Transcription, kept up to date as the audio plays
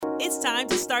It's time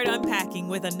to start unpacking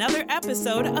with another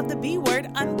episode of the B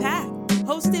Word Unpacked,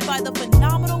 hosted by the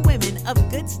phenomenal women of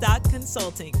Good Stock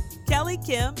Consulting, Kelly,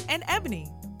 Kim, and Ebony.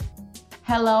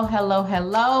 Hello, hello,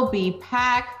 hello,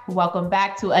 B-Pack. Welcome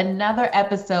back to another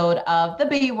episode of the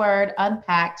B Word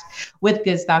Unpacked with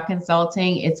Good Stock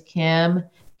Consulting. It's Kim,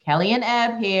 Kelly, and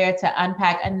Eb here to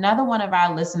unpack another one of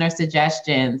our listener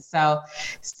suggestions. So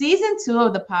season 2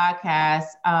 of the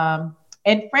podcast,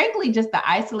 and frankly, just the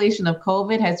isolation of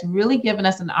COVID has really given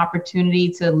us an opportunity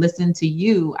to listen to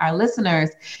you, our listeners,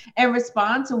 and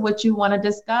respond to what you want to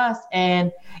discuss.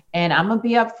 And I'm going to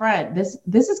be upfront.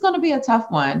 This is going to be a tough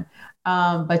one.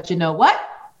 But you know what?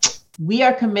 We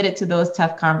are committed to those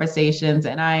tough conversations.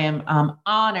 And I am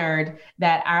honored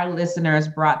that our listeners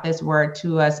brought this word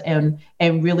to us and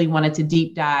really wanted to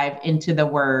deep dive into the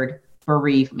word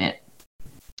bereavement.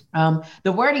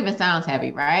 The word even sounds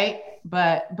heavy, right?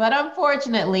 But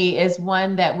unfortunately, it's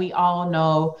one that we all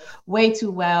know way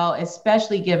too well,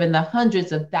 especially given the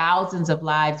hundreds of thousands of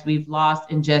lives we've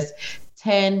lost in just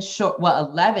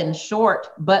 11 short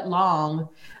but long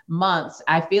months.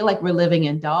 I feel like we're living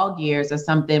in dog years or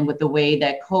something with the way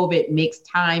that COVID makes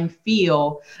time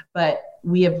feel, but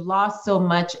we have lost so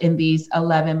much in these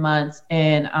 11 months.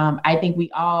 And I think we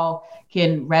all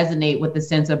can resonate with the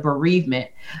sense of bereavement.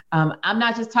 I'm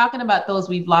not just talking about those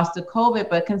we've lost to COVID,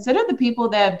 but consider the people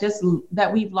that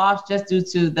we've lost just due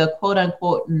to the quote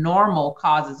unquote normal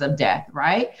causes of death,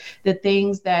 right? The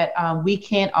things that we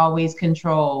can't always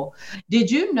control.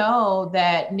 Did you know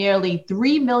that nearly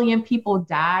 3 million people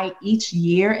die each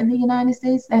year in the United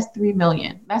States? That's 3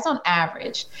 million. That's on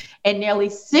average. And nearly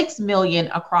 6 million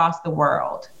across the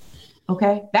world.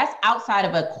 Okay, that's outside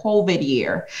of a COVID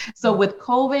year. So with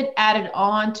COVID added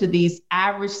on to these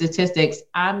average statistics,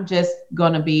 I'm just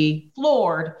going to be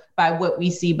floored by what we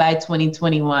see by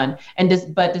 2021.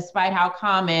 But despite how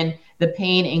common the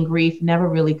pain and grief never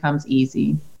really comes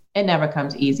easy. It never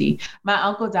comes easy. My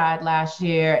uncle died last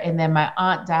year, and then my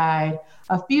aunt died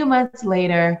a few months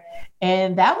later.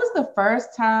 And that was the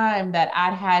first time that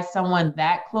I'd had someone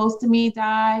that close to me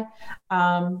die.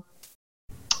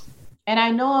 And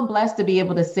I know I'm blessed to be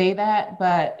able to say that,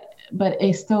 but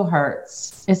it still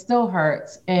hurts. It still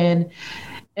hurts. And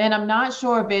I'm not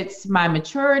sure if it's my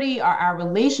maturity or our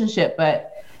relationship,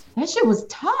 but that shit was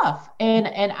tough. And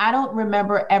I don't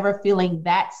remember ever feeling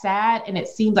that sad. And it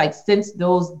seems like since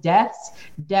those deaths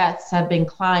have been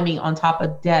climbing on top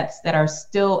of deaths that are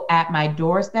still at my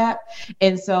doorstep.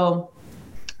 And so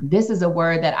this is a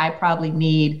word that I probably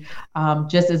need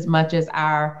just as much as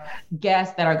our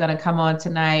guests that are going to come on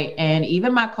tonight, and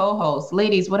even my co-hosts.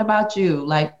 Ladies, what about you?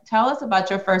 Like, tell us about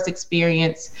your first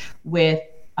experience with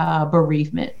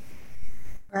bereavement.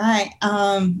 Right.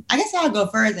 I guess I'll go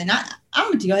first, and I'm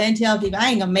going to go ahead and tell people I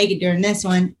ain't going to make it during this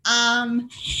one.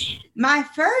 My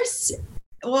first,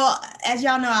 well, as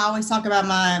y'all know, I always talk about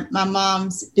my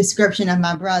mom's description of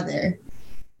my brother.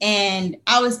 And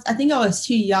I think I was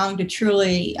too young to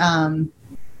truly, I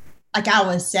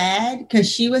was sad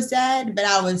because she was sad, but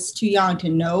I was too young to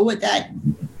know what that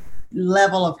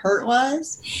level of hurt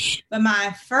was. But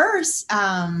my first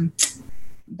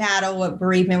battle with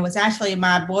bereavement was actually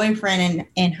my boyfriend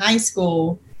in high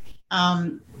school.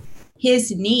 His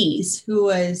niece, who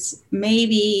was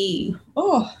maybe,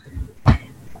 I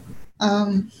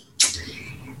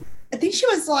think she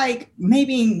was like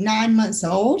maybe 9 months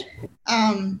old.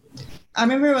 I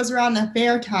remember it was around the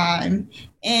fair time,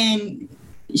 and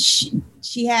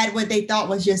she had what they thought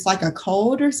was just like a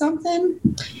cold or something.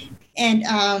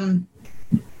 And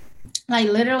like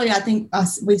literally, I think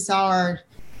we saw her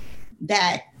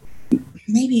that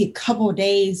maybe a couple of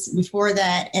days before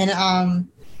that. And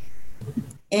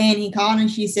he called and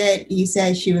he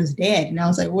said she was dead. And I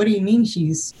was like, what do you mean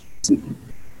she's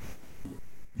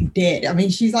dead? I mean,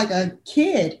 she's like a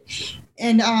kid.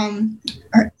 And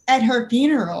at her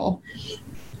funeral,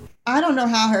 I don't know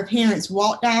how her parents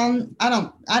walked down. I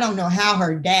don't know how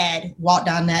her dad walked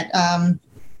down that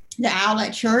the aisle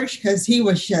at church, because he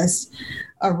was just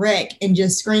a wreck and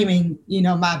just screaming,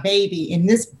 my baby. And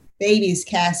this baby's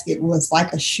casket was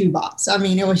like a shoebox. I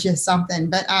mean, it was just something.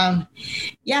 But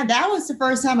that was the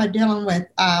first time I'm dealing with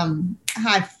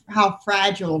how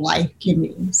fragile life can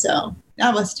be. So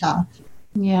that was tough.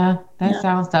 Yeah, that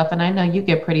sounds tough. And I know you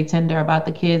get pretty tender about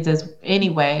the kids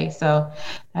anyway. So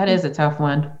that is a tough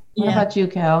one. What about you,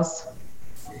 Kels?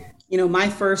 My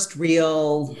first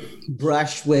real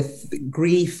brush with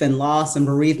grief and loss and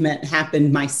bereavement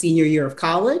happened my senior year of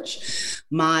college.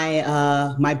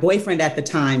 My boyfriend at the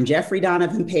time, Jeffrey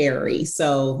Donovan Perry.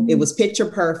 So it was picture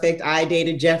perfect. I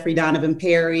dated Jeffrey Donovan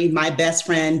Perry. My best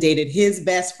friend dated his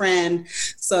best friend.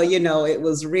 So, it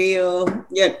was real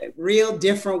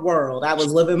different world. I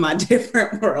was living my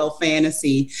different world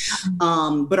fantasy.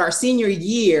 But our senior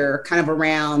year, kind of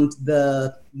around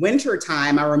the winter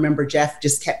time, I remember Jeff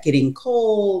just kept getting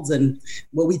colds and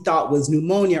what we thought was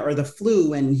pneumonia or the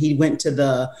flu. And he went to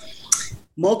the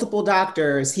multiple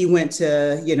doctors. He went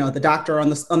to, the doctor on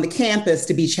the campus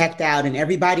to be checked out, and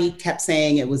everybody kept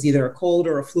saying it was either a cold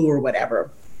or a flu or whatever.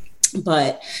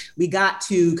 But we got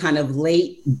to kind of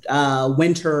late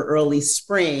winter, early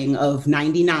spring of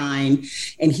 99,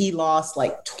 and he lost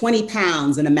like 20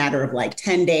 pounds in a matter of like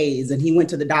 10 days. And he went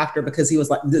to the doctor because he was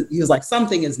like,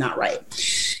 something is not right.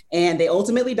 And they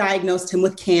ultimately diagnosed him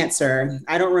with cancer.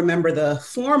 I don't remember the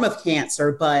form of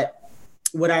cancer, but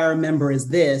what I remember is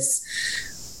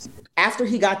this. After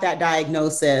he got that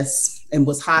diagnosis and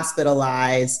was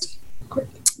hospitalized,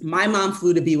 my mom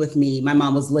flew to be with me. My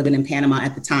mom was living in Panama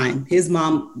at the time. His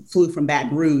mom flew from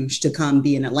Baton Rouge to come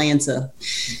be in Atlanta.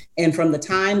 And from the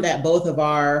time that both of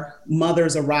our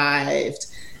mothers arrived,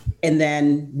 and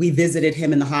then we visited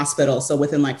him in the hospital, so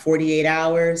within like 48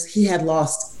 hours, he had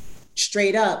lost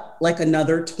straight up like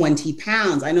another 20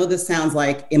 pounds. I know this sounds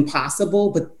like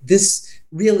impossible, but this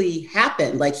really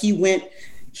happened. Like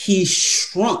he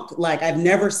shrunk. Like I've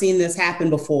never seen this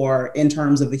happen before in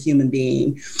terms of a human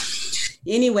being.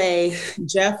 Anyway,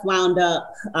 Jeff wound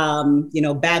up,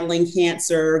 battling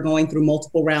cancer, going through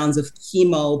multiple rounds of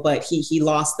chemo, but he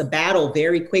lost the battle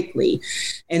very quickly.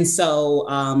 And so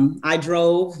I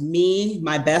drove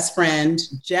my best friend,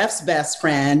 Jeff's best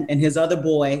friend, and his other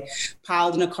boy,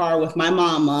 piled in a car with my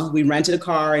mama. We rented a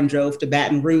car and drove to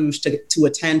Baton Rouge to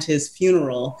attend his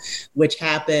funeral, which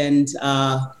happened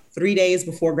 3 days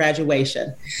before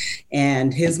graduation.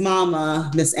 And his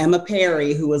mama, Miss Emma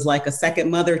Perry, who was like a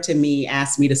second mother to me,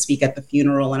 asked me to speak at the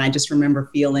funeral. And I just remember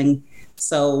feeling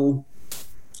so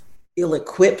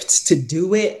ill-equipped to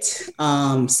do it,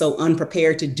 so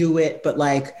unprepared to do it. But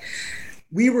like,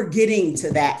 we were getting to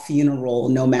that funeral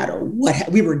no matter what.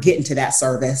 We were getting to that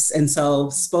service. And so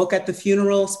spoke at the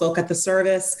funeral, spoke at the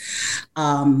service,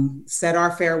 said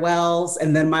our farewells.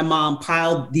 And then my mom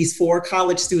piled these 4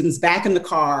 college students back in the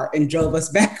car and drove us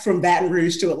back from Baton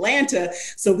Rouge to Atlanta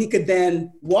so we could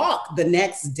then walk the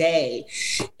next day.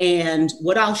 And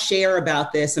what I'll share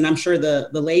about this, and I'm sure the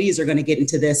ladies are going to get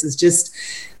into this, is just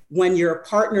when your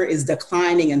partner is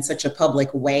declining in such a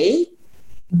public way,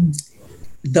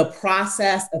 the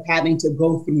process of having to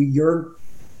go through your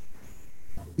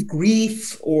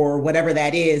grief or whatever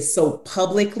that is so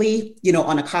publicly,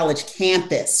 on a college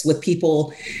campus with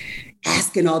people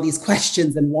asking all these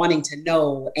questions and wanting to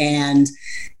know, and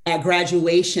at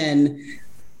graduation,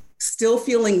 still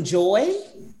feeling joy,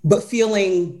 but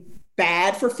feeling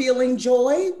bad for feeling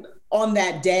joy on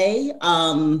that day.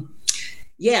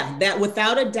 That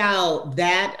without a doubt,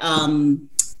 that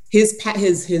his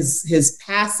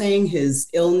passing, his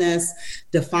illness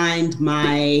defined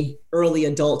my early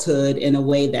adulthood in a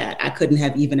way that I couldn't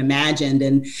have even imagined.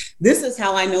 And this is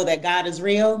how I know that God is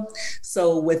real.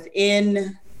 So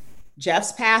within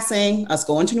Jeff's passing, us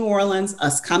going to New Orleans,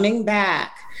 us coming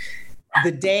back,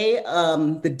 the day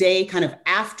kind of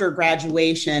after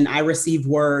graduation, I received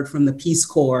word from the Peace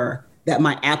Corps that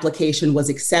my application was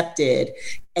accepted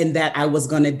and that I was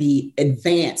going to be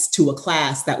advanced to a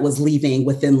class that was leaving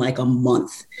within like a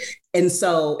month. And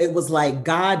so it was like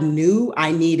God knew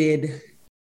I needed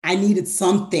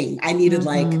something. I needed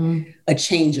like a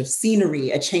change of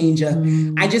scenery, I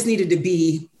just needed to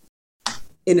be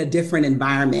in a different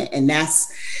environment. And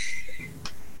that's,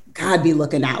 God be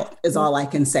looking out is all I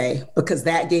can say, because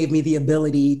that gave me the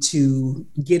ability to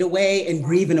get away and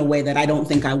grieve in a way that I don't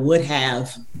think I would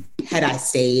have had I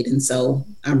stayed. And so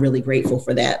I'm really grateful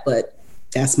for that, but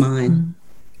that's mine.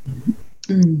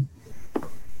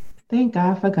 Thank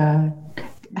God for God.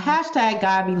 Hashtag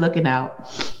God be looking out.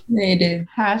 They do.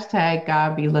 Hashtag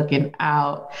God be looking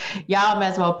out. Y'all may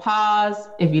as well pause.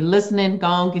 If you're listening, go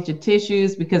and get your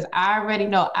tissues, because I already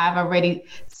know I've already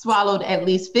swallowed at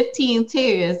least 15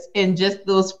 tears in just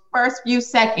those first few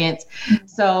seconds.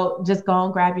 So just go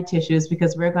and grab your tissues,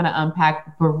 because we're going to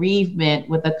unpack bereavement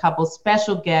with a couple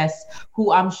special guests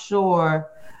who I'm sure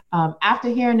after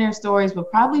hearing their stories will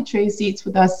probably trade seats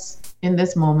with us in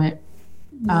this moment.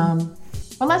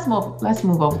 But let's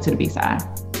move over to the B-side.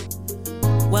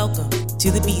 Welcome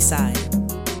to the B-side.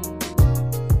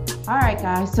 All right,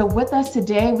 guys. So with us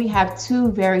today, we have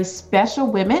 2 very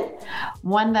special women.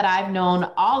 One that I've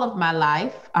known all of my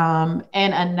life, and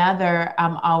another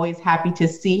I'm always happy to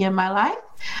see in my life.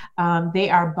 They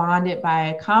are bonded by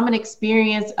a common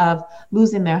experience of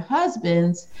losing their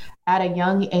husbands at a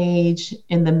young age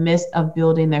in the midst of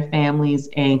building their families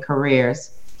and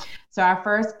careers. So our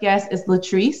first guest is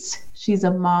Latrice. She's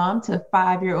a mom to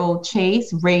 5-year-old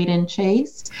Chase, Raiden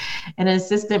Chase, and an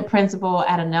assistant principal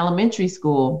at an elementary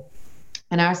school.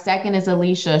 And our second is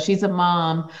Alicia. She's a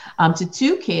mom to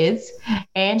 2 kids,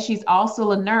 and she's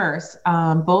also a nurse.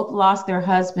 Both lost their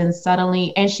husbands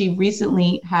suddenly, and she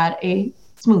recently had a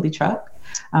smoothie truck.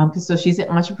 So she's an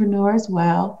entrepreneur as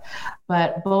well.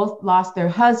 But both lost their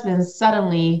husbands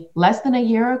suddenly less than a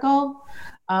year ago.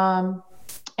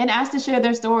 And asked to share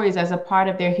their stories as a part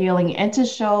of their healing and to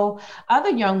show other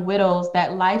young widows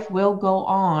that life will go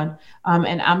on.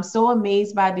 And I'm so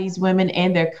amazed by these women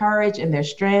and their courage and their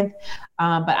strength.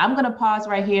 But I'm going to pause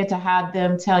right here to have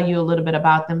them tell you a little bit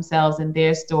about themselves and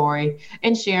their story,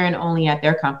 and sharing only at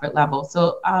their comfort level.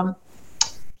 So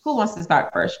who wants to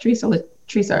start first? Teresa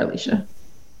or Alicia?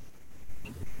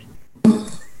 Go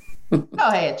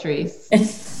ahead,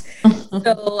 Teresa.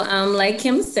 So, like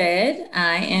Kim said,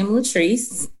 I am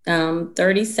Latrice,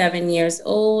 37 years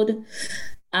old.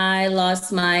 I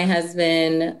lost my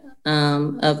husband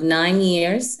of 9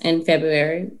 years in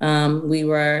February. We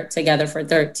were together for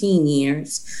 13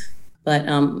 years, but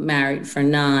married for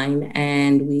 9,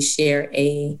 and we share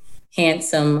a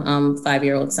handsome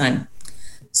 5-year-old son.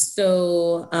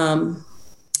 So,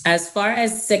 as far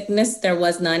as sickness, there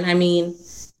was none. I mean,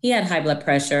 he had high blood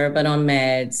pressure, but on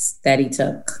meds that he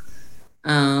took.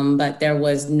 But there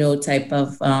was no type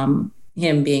of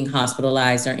him being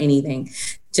hospitalized or anything.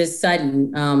 Just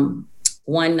sudden,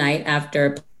 one night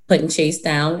after putting Chase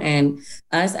down and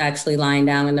us actually lying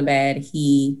down in the bed,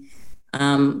 he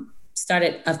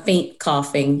started a faint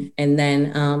coughing, and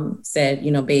then said,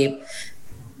 babe,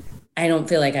 I don't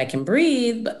feel like I can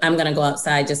breathe, but I'm going to go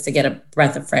outside just to get a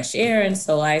breath of fresh air. And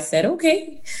so I said,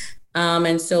 okay.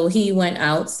 And so he went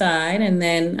outside and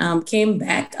then came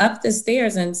back up the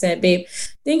stairs and said, babe,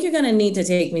 I think you're going to need to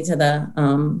take me to the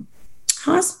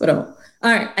hospital.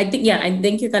 All right. I think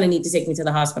you're going to need to take me to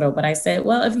the hospital. But I said,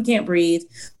 well, if you can't breathe,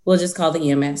 we'll just call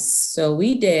the EMS. So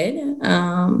we did.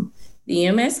 The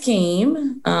EMS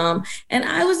came. And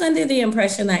I was under the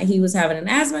impression that he was having an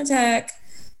asthma attack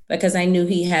because I knew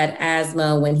he had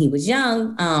asthma when he was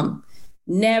young.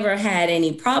 Never had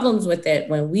any problems with it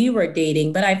when we were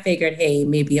dating, but I figured, hey,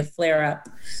 maybe a flare up,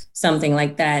 something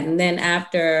like that. And then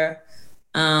after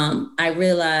I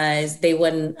realized they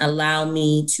wouldn't allow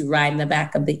me to ride in the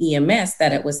back of the EMS,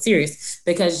 that it was serious,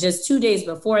 because just 2 days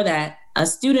before that, a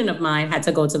student of mine had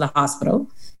to go to the hospital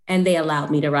and they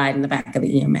allowed me to ride in the back of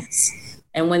the EMS.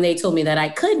 And when they told me that I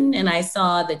couldn't, and I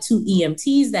saw the 2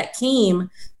 EMTs that came,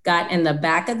 got in the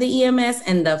back of the EMS,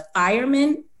 and the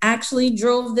firemen actually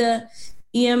drove the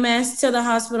EMS to the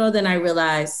hospital, then I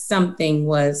realized something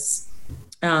was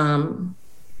wrong.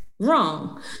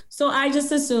 So I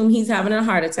just assumed he's having a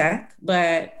heart attack.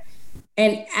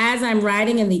 And as I'm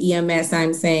riding in the EMS,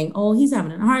 I'm saying, oh, he's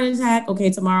having a heart attack. Okay,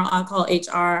 tomorrow I'll call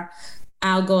HR.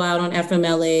 I'll go out on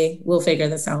FMLA. We'll figure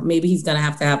this out. Maybe he's going to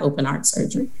have open heart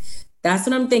surgery. That's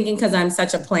what I'm thinking, because I'm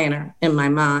such a planner in my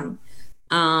mind.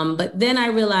 But then I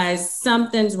realized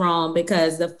something's wrong,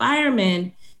 because the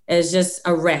fireman is just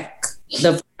a wreck.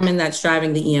 The fireman that's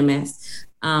driving the EMS.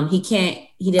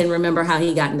 He didn't remember how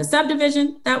he got in the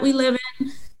subdivision that we live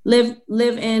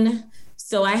in.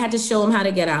 So I had to show him how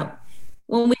to get out.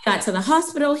 When we got to the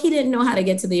hospital, he didn't know how to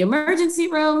get to the emergency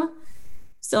room.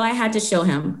 So I had to show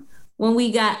him. When we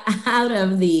got out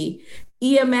of the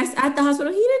EMS at the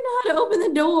hospital, he didn't know how to open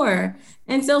the door.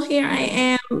 And so here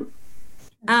I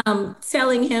am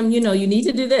telling him, you need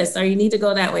to do this or you need to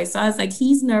go that way. So I was like,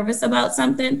 he's nervous about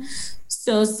something.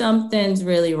 So something's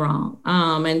really wrong.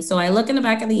 And so I look in the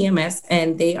back of the EMS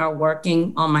and they are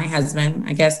working on my husband,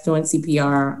 I guess doing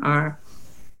CPR or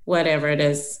whatever it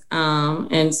is.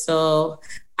 And so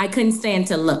I couldn't stand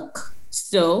to look.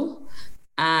 So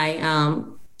I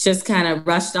just kind of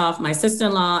rushed off my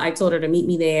sister-in-law. I told her to meet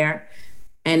me there.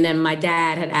 And then my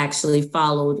dad had actually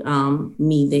followed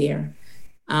me there.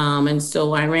 And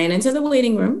so I ran into the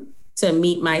waiting room to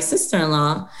meet my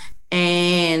sister-in-law.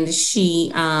 And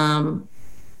she,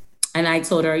 and I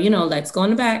told her, let's go in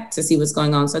the back to see what's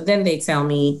going on. So then they tell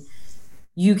me,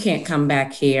 you can't come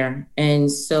back here. And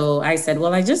so I said,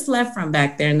 well, I just left from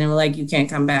back there. And they were like, you can't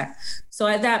come back. So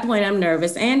at that point, I'm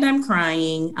nervous and I'm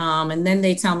crying. And then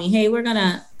they tell me, hey, we're going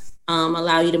to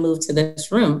allow you to move to this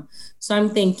room. So I'm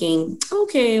thinking,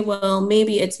 okay, well,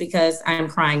 maybe it's because I'm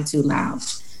crying too loud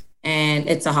and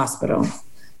it's a hospital.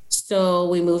 So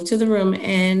we moved to the room,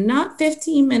 and not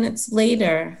 15 minutes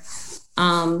later,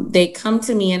 they come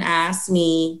to me and ask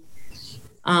me,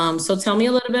 so tell me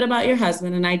a little bit about your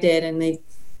husband. And I did. And they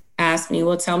asked me,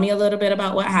 well, tell me a little bit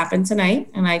about what happened tonight.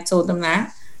 And I told them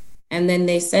that. And then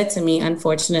they said to me,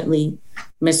 unfortunately,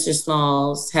 Mr.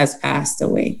 Smalls has passed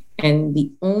away. And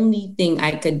the only thing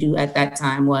I could do at that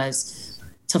time was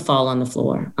to fall on the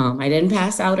floor. I didn't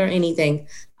pass out or anything.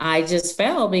 I just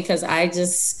fell because I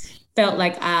just felt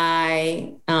like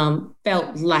I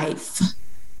felt life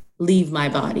leave my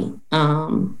body.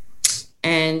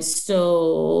 And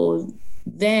so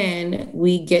then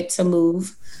we get to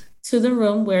move to the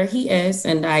room where he is,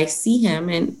 and I see him,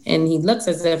 and he looks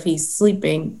as if he's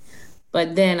sleeping.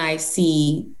 But then I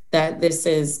see that this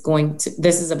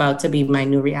is about to be my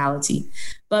new reality.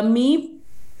 But me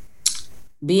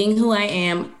being who I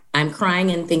am, I'm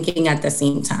crying and thinking at the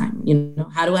same time,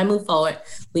 how do I move forward?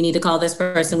 We need to call this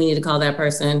person. We need to call that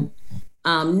person.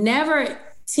 Never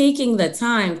taking the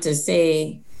time to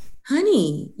say,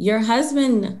 honey, your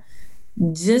husband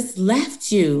just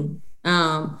left you.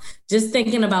 Just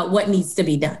thinking about what needs to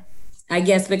be done, I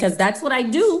guess, because that's what I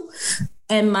do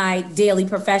in my daily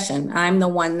profession. I'm the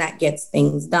one that gets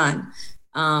things done.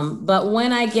 But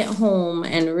when I get home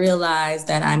and realize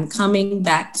that I'm coming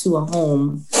back to a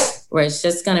home where it's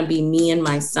just going to be me and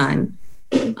my son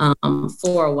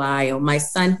for a while, my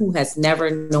son who has never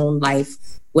known life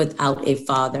without a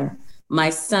father, my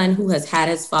son who has had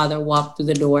his father walk through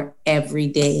the door every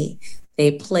day.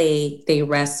 They play, they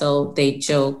wrestle, they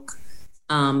joke.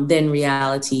 Then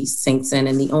reality sinks in.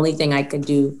 And the only thing I could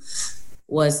do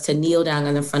was to kneel down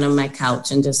in the front of my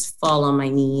couch and just fall on my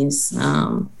knees,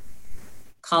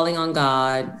 calling on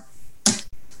God,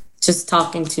 just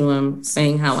talking to him,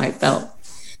 saying how I felt.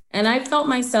 And I felt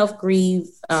myself grieve.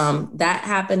 That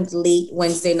happened late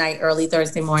Wednesday night, early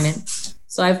Thursday morning.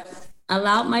 So I've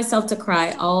allowed myself to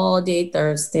cry all day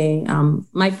Thursday.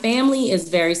 My family is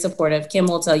very supportive. Kim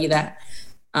will tell you that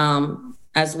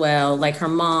as well. Like, her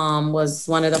mom was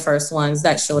one of the first ones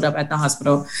that showed up at the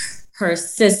hospital. Her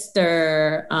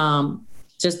sister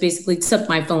just basically took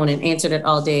my phone and answered it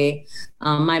all day.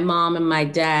 My mom and my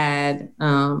dad,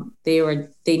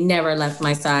 they never left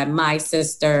my side. My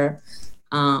sister,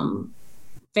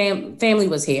 family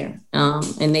was here,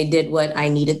 and they did what I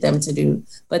needed them to do.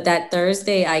 But that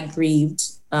Thursday, I grieved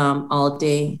all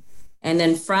day. And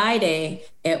then Friday,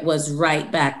 it was right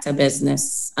back to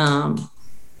business.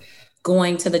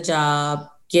 Going to the job,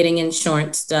 getting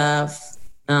insurance stuff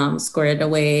squared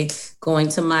away, going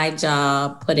to my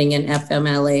job, putting in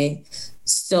FMLA.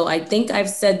 So I think I've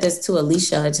said this to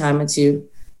Alicia a time or two.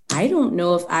 I don't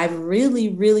know if I've really,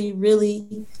 really,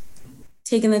 really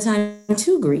taken the time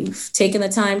to grieve, taken the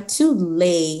time to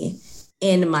lay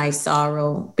in my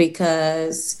sorrow,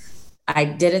 because I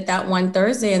did it that one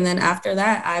Thursday. And then after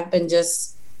that, I've been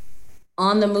just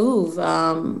on the move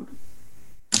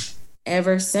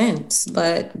ever since.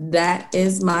 But that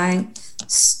is my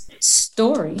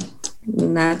story,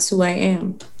 and that's who I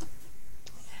am.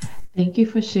 Thank you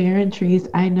for sharing, Trees.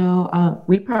 I know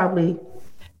we probably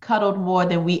cuddled more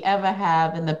than we ever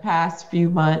have in the past few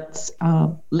months,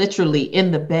 literally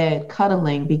in the bed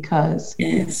cuddling, because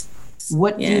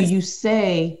what do you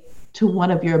say to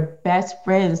one of your best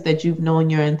friends that you've known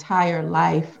your entire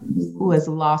life who has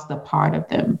lost a part of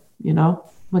them?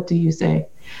 What do you say?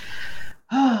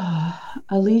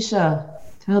 Alicia,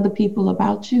 tell the people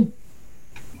about you.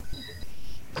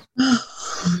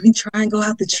 Let me try and go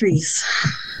out the trees.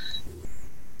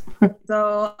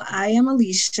 So I am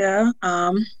Alicia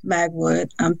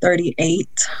Magwood. I'm 38.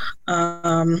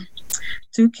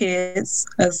 2 kids,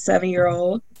 a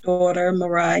 7-year-old daughter,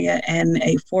 Mariah, and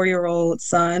a 4-year-old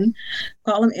son.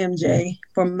 Call him MJ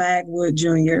for Magwood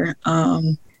Jr.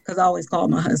 Because I always call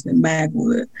my husband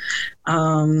Magwood.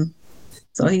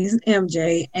 So he's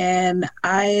MJ. And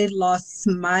I lost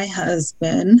my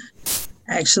husband.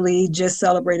 Actually just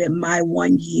celebrated my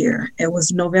 1 year. It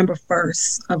was November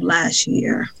 1st of last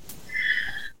year.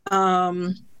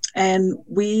 And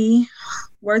we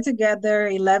were together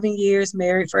 11 years,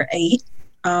 married for 8.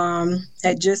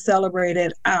 Had just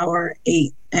celebrated our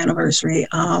 8th anniversary.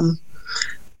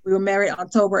 We were married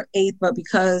October 8th, but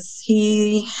because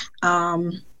he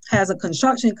has a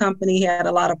construction company, he had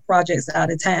a lot of projects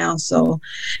out of town. So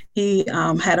he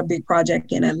had a big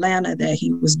project in Atlanta that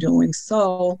he was doing.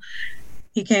 So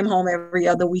he came home every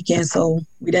other weekend, so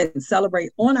we didn't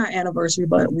celebrate on our anniversary,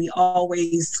 but we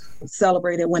always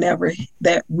celebrated whenever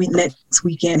next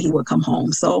weekend he would come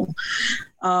home. So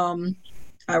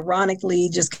ironically,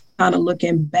 just kind of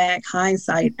looking back,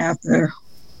 hindsight, after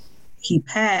he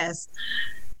passed,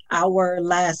 our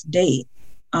last date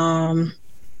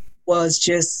was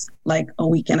just like a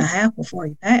week and a half before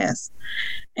he passed.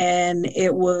 And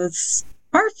it was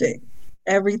perfect.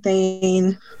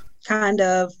 Everything kind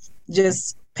of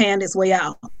just panned its way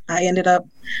out. I ended up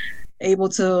able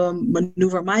to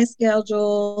maneuver my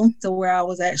schedule to where I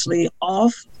was actually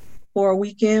off for a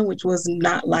weekend, which was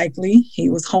not likely. He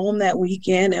was home that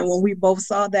weekend. And when we both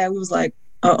saw that, we was like,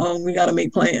 we got to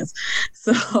make plans.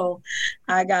 So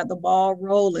I got the ball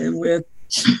rolling with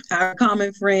our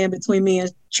common friend between me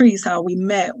and Treese, how we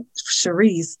met,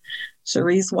 Sharice.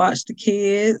 Sharice watched the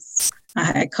kids. I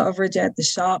had coverage at the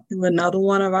shop through another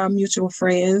one of our mutual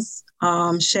friends,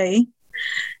 Shay.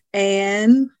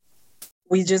 And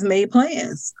we just made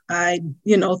plans. I,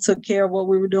 took care of what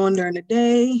we were doing during the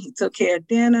day. He took care of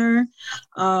dinner.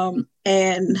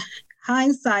 And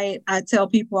hindsight, I tell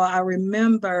people I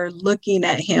remember looking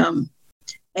at him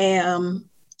and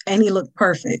he looked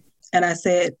perfect. And I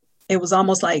said, it was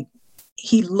almost like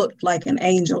he looked like an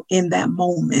angel in that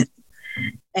moment.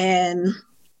 And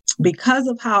because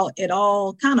of how it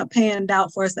all kind of panned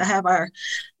out for us to have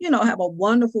have a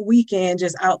wonderful weekend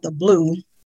just out the blue,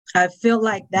 I feel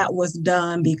like that was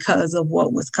done because of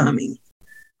what was coming.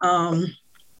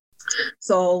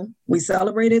 So we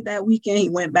celebrated that weekend. He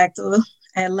went back to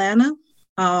Atlanta.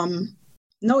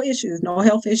 No issues, no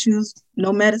health issues,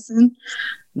 no medicine,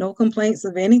 no complaints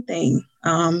of anything.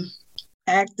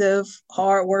 Active,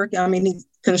 hard work. I mean, he's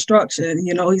construction,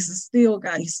 he's a steel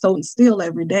guy. He's toting steel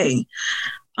every day.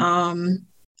 And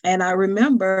I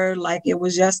remember like it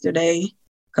was yesterday,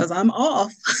 because I'm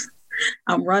off.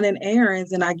 I'm running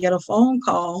errands and I get a phone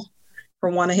call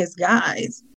from one of his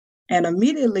guys. And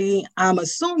immediately I'm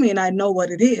assuming I know what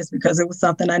it is because it was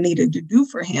something I needed to do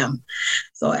for him.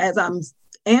 So as I'm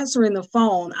answering the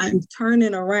phone, I'm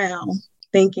turning around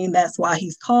thinking that's why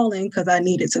he's calling, because I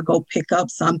needed to go pick up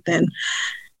something.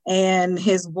 And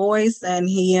his voice and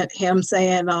him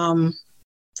saying, I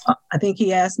think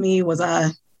he asked me, was I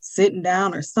sitting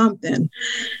down or something?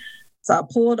 So I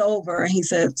pulled over and he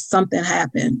said, something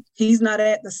happened. He's not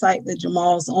at the site that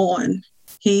Jamal's on.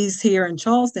 He's here in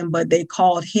Charleston, but they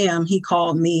called him. He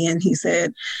called me and he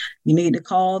said, you need to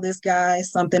call this guy.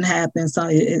 Something happened. So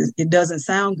it doesn't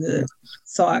sound good.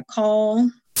 So I call.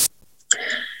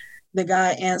 The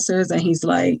guy answers and he's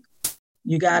like,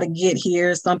 you got to get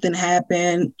here. Something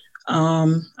happened.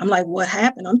 I'm like, what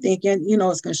happened? I'm thinking,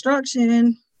 it's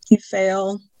construction. He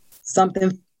fell.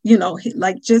 Something,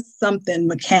 like just something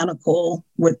mechanical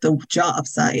with the job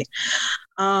site.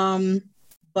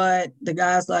 But the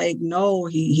guy's like, no,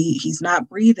 he's not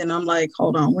breathing. I'm like,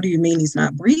 hold on. What do you mean he's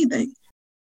not breathing?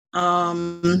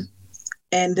 And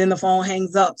then the phone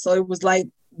hangs up. So it was like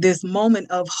this moment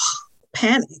of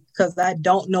panic because I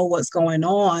don't know what's going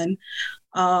on.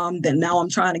 Then now I'm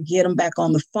trying to get him back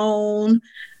on the phone.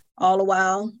 All the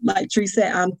while, like Tree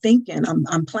said, I'm thinking,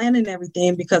 I'm planning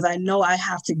everything because I know I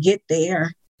have to get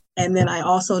there. And then I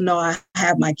also know I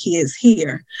have my kids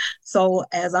here. So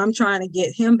as I'm trying to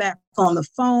get him back on the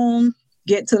phone,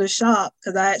 get to the shop,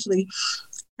 because I actually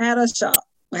had a shop.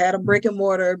 I had a brick and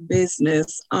mortar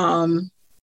business.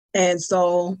 And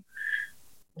so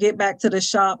get back to the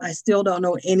shop, I still don't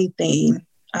know anything.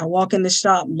 I walk in the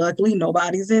shop. Luckily,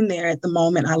 nobody's in there at the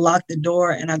moment. I lock the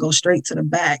door and I go straight to the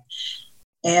back.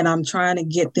 And I'm trying to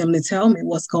get them to tell me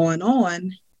what's going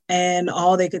on. And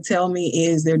all they could tell me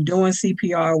is they're doing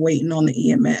CPR, waiting on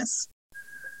the EMS.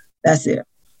 That's it.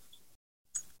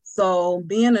 So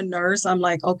being a nurse, I'm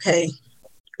like, okay,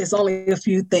 it's only a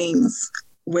few things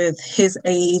with his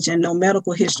age and no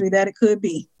medical history that it could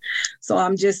be. So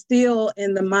I'm just still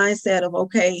in the mindset of,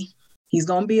 okay, he's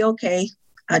going to be okay.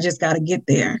 I just got to get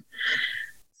there.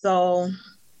 So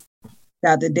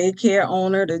got the daycare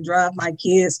owner to drive my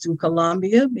kids to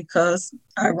Columbia because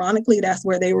ironically, that's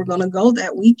where they were going to go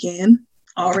that weekend.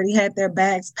 Already had their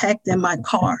bags packed in my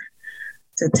car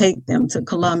to take them to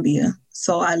Columbia.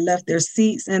 So I left their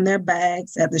seats and their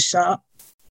bags at the shop.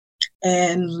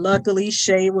 And luckily,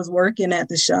 Shay was working at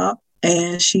the shop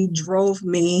and she drove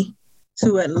me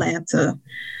to Atlanta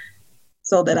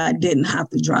so that I didn't have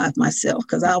to drive myself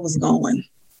because I was going.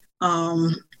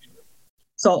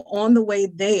 So on the way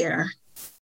there,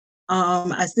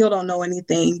 I still don't know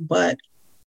anything, but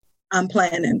I'm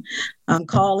planning. I'm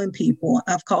calling people.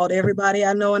 I've called everybody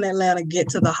I know in Atlanta, get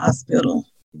to the hospital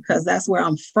because that's where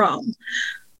I'm from.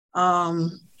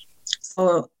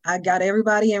 So I got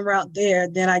everybody en route there.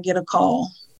 Then I get a call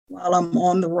while I'm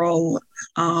on the road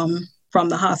from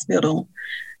the hospital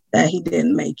that he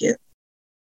didn't make it.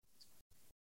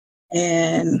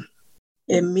 And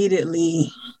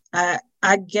immediately,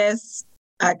 I guess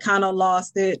I kind of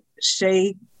lost it.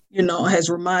 Shay, has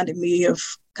reminded me of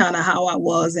kind of how I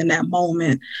was in that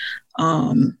moment.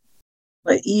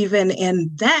 But even in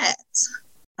that,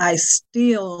 I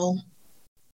still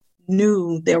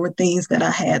knew there were things that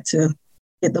I had to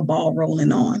get the ball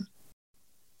rolling on.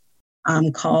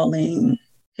 I'm calling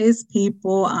his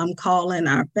people. I'm calling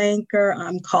our banker.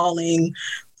 I'm calling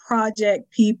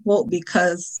project people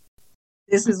because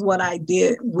this is what I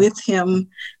did with him.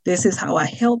 This is how I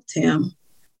helped him.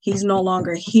 He's no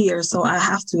longer here. So I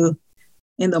have to,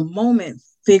 in the moment,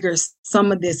 figure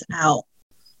some of this out.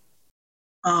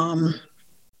 And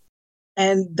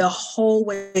the whole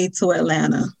way to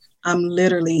Atlanta, I'm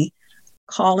literally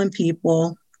calling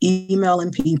people,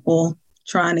 emailing people,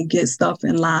 trying to get stuff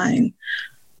in line.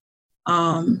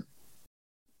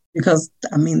 Because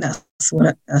I mean,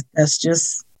 that's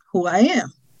just who I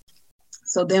am.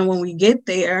 So then when we get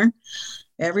there,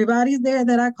 everybody's there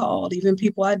that I called, even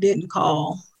people I didn't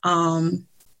call. And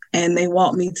they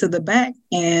walk me to the back,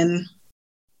 and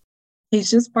he's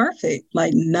just perfect.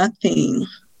 Like nothing.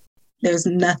 There's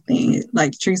nothing.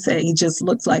 Like Tree said, he just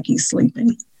looks like he's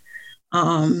sleeping.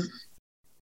 And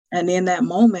in that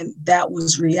moment, that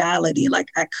was reality. Like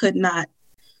I could not,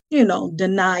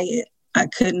 deny it. I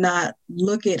could not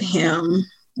look at him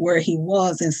where he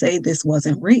was and say this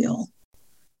wasn't real.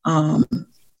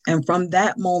 And from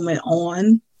that moment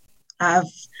on, I've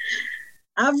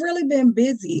really been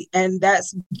busy. And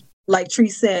that's like Tree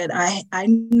said, I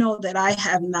know that I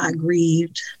have not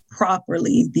grieved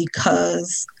properly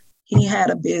because he had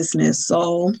a business.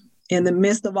 So in the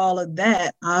midst of all of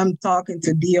that, I'm talking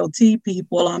to DOT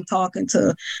people. I'm talking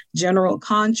to general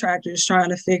contractors trying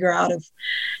to figure out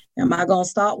am I going to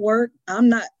stop work? I'm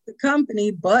not the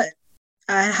company, but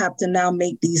I have to now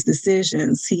make these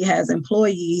decisions. He has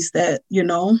employees that,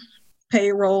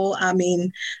 payroll. I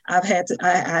mean, I had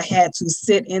to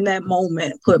sit in that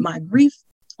moment, put my grief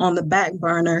on the back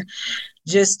burner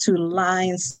just to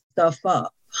line stuff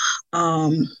up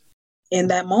in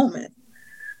that moment.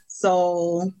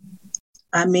 So,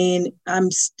 I mean,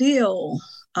 I'm still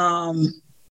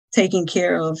taking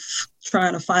care of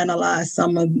trying to finalize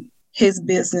some of his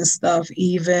business stuff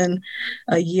even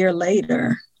a year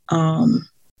later. And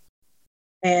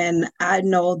I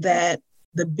know that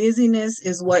the busyness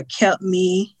is what kept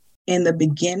me in the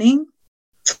beginning.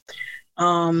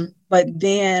 But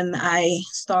then I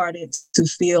started to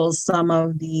feel some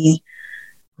of the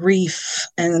grief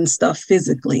and stuff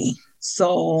physically.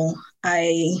 So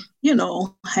I,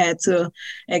 had to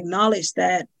acknowledge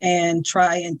that and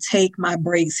try and take my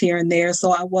breaks here and there.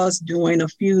 So I was doing a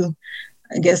few,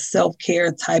 I guess,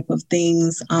 self-care type of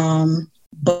things.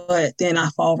 But then I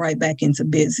fall right back into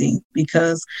busy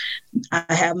because I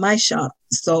have my shop.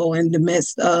 So in the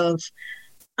midst of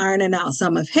ironing out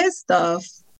some of his stuff,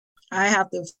 I have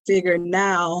to figure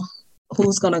now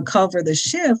who's going to cover the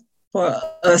shift for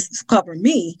us to cover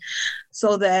me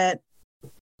so that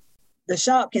the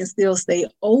shop can still stay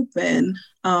open.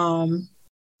 And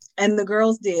the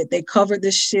girls did. They covered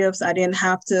the shifts. I didn't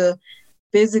have to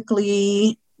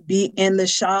physically be in the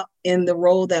shop in the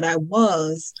role that I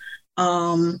was.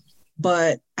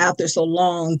 But after so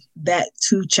long, that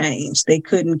too changed. They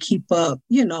couldn't keep up,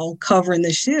 covering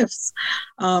the shifts.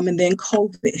 And then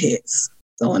COVID hits.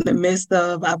 So in the midst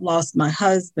of, I've lost my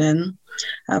husband,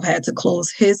 I've had to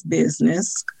close his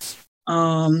business.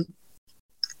 I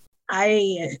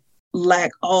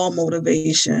lack all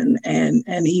motivation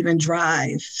and even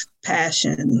drive,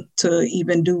 passion to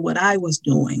even do what I was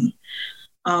doing.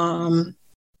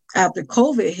 After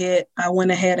COVID hit, I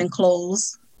went ahead and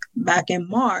closed back in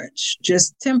March,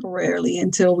 just temporarily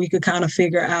until we could kind of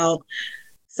figure out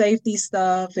safety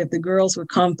stuff, if the girls were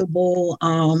comfortable.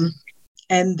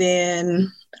 And then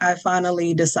I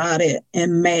finally decided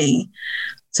in May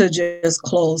to just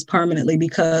close permanently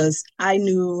because I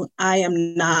knew I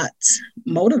am not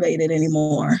motivated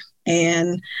anymore.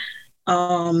 And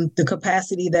the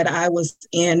capacity that I was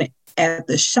in at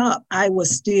the shop, I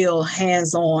was still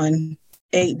hands-on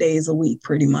 8 days a week,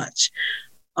 pretty much.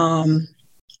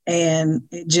 And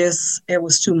it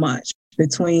was too much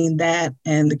between that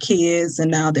and the kids, and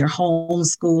now they're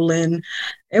homeschooling.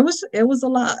 It was a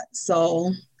lot.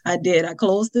 So I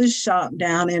closed the shop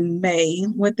down in May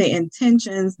with the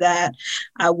intentions that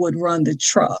I would run the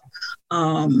truck.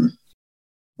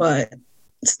 But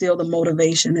still the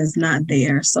motivation is not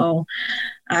there. So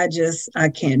I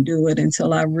can't do it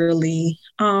until I really,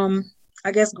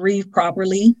 I guess, grieve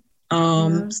properly,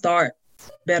 start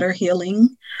better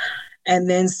healing, and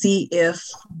then see if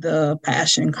the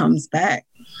passion comes back.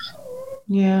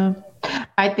 Yeah.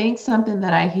 I think something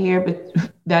that I hear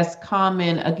that's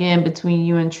common again between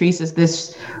you and Treese is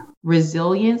this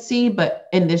resiliency, but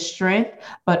in this strength,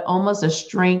 but almost a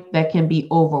strength that can be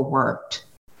overworked.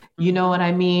 You know what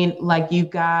I mean? Like you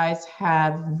guys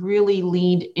have really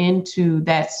leaned into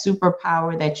that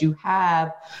superpower that you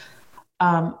have,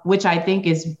 which I think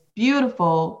is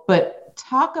beautiful, but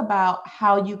talk about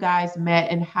how you guys met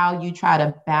and how you try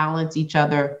to balance each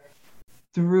other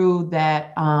through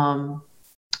that,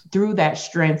 through that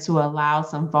strength to allow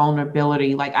some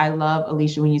vulnerability. Like I love,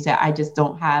 Alicia, when you said, I just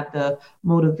don't have the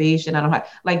motivation. I don't have,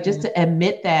 like, just to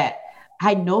admit that.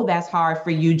 I know that's hard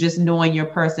for you, just knowing your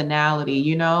personality,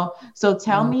 you know? So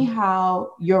tell me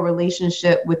how your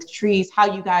relationship with Trees,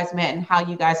 how you guys met and how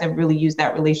you guys have really used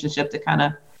that relationship to kind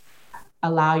of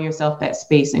allow yourself that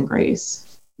space and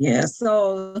grace. Yeah,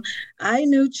 so I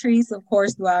knew Trees, of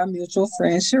course, through our mutual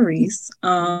friend, Sharice.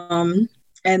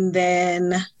 And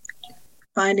then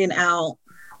finding out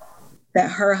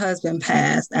that her husband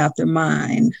passed after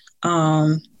mine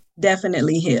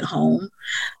definitely hit home.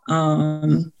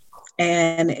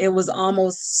 And it was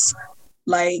almost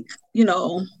like, you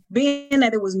know, being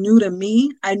that it was new to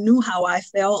me, I knew how I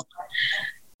felt.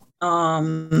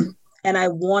 And I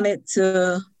wanted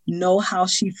to know how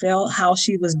she felt, how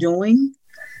she was doing.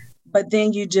 But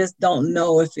then you just don't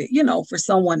know if it, you know, for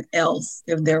someone else,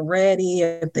 if they're ready,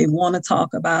 if they want to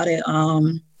talk about it,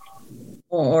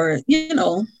 or, you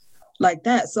know, like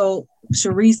that. So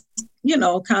Sharice, you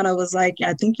know, kind of was like,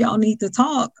 I think y'all need to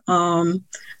talk.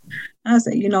 I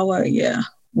said, you know what? Yeah,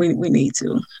 we need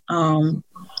to.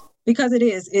 Because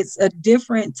it's a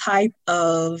different type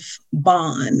of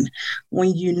bond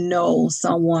when you know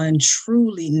someone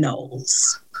truly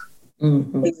knows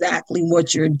exactly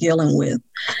what you're dealing with.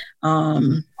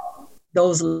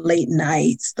 Those late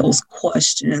nights, those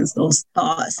questions, those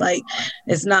thoughts, like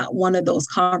it's not one of those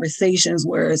conversations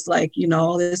where it's like, you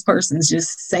know, this person's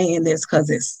just saying this because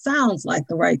it sounds like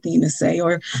the right thing to say,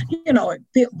 or, you know,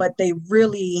 but they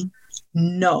really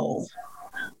know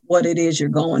what it is you're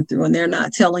going through, and they're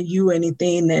not telling you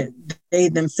anything that they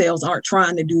themselves aren't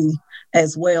trying to do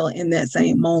as well in that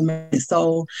same moment.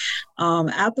 So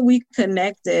after we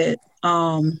connected,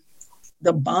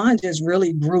 the bond just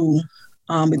really grew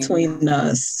between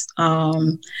us.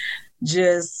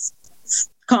 Just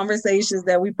conversations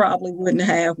that we probably wouldn't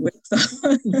have with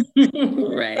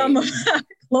Right. some of our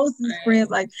closest friends.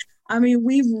 Like, I mean,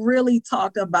 we really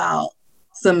talk about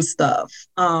some stuff.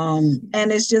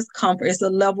 And it's just comfort. It's a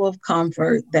level of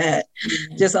comfort that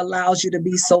just allows you to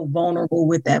be so vulnerable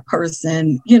with that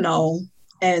person, you know,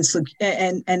 and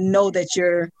know that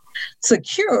you're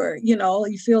secure, you know,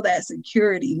 you feel that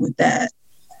security with that.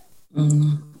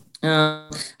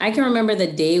 I can remember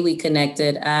the day we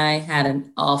connected. I had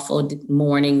an awful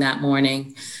morning that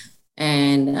morning.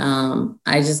 And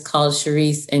I just called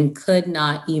Sharice and could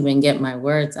not even get my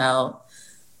words out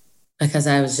because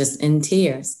I was just in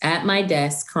tears at my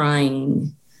desk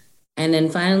crying. And then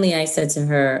finally I said to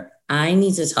her, I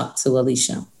need to talk to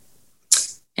Alicia.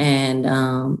 And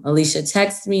Alicia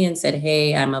texted me and said,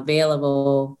 hey, I'm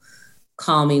available.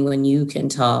 Call me when you can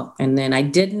talk. And then I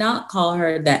did not call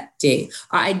her that day.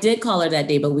 Or I did call her that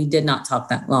day, but we did not talk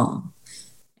that long.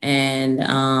 And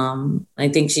I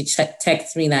think she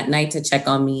texted me that night to check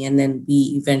on me. And then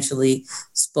we eventually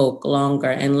spoke longer.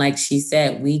 And like she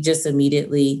said, we just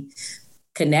immediately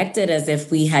connected as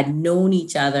if we had known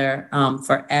each other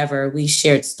forever. We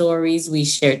shared stories, we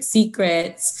shared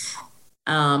secrets.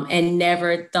 And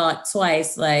never thought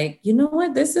twice, like, you know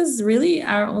what, this is really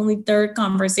our only third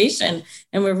conversation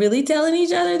and we're really telling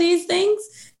each other these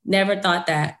things. Never thought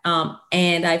that.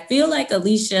 And I feel like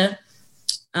Alicia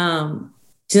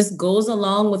just goes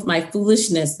along with my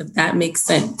foolishness, if that makes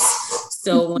sense.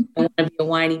 So when I want to be a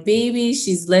whiny baby,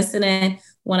 she's listening.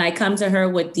 When I come to her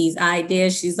with these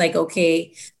ideas, she's like,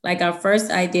 okay, like our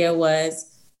first idea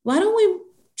was, why don't we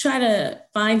try to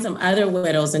find some other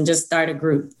widows and just start a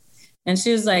group? And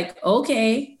she was like,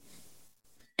 okay.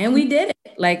 And we did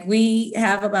it. Like we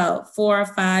have about 3 or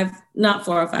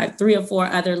 4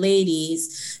 other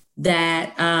ladies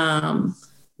that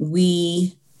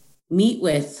we meet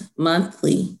with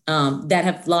monthly that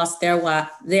have lost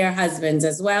their husbands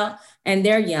as well. And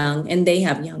they're young and they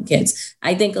have young kids.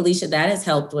 I think, Alicia, that has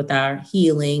helped with our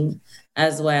healing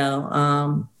as well.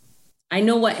 I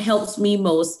know what helps me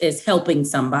most is helping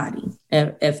somebody,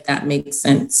 if that makes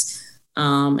sense.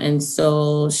 And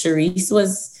so Sharice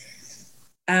was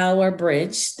our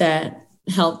bridge that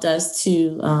helped us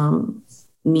to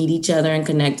meet each other and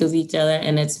connect with each other.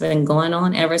 And it's been going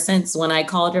on ever since. When I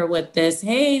called her with this,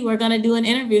 hey, we're going to do an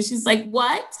interview. She's like,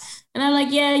 what? And I'm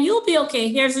like, yeah, you'll be okay.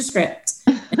 Here's the script.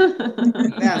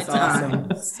 That's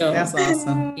awesome. So that's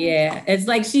awesome. Yeah. It's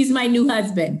like, she's my new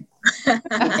husband.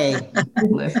 Hey,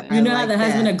 you know how the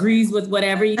husband agrees with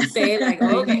whatever you say, like,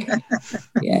 okay.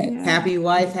 Yeah. Happy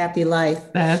wife, happy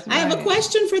life. That's right. I have a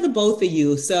question for the both of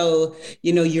you. So,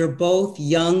 you know, you're both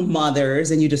young mothers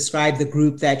and you described the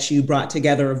group that you brought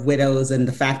together of widows and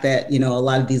the fact that, you know, a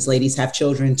lot of these ladies have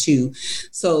children too.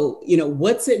 So, you know,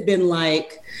 what's it been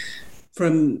like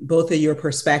from both of your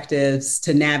perspectives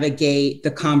to navigate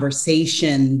the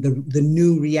conversation, the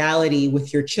new reality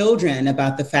with your children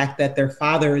about the fact that their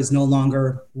father is no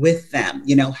longer with them.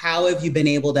 How have you been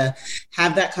able to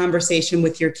have that conversation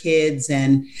with your kids?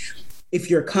 And if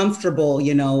you're comfortable,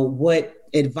 what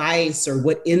advice or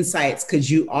what insights could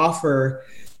you offer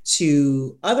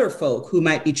to other folk who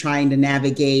might be trying to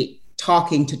navigate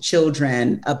talking to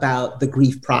children about the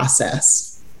grief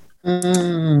process?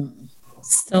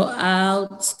 So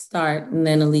I'll start, and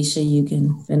then Alicia, you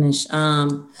can finish.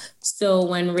 So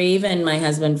when Raven, my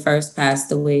husband, first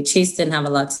passed away, Chase didn't have a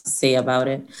lot to say about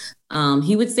it.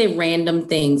 He would say random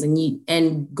things,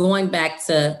 and going back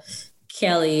to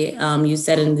Kelly, you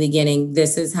said in the beginning,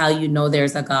 this is how you know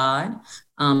there's a God.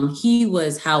 He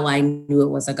was how I knew it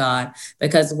was a God,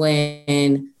 because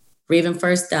when Raven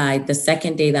first died, the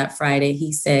second day, that Friday,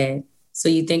 he said, "So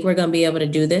you think we're going to be able to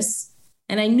do this?"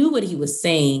 And I knew what he was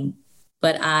saying,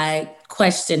 but I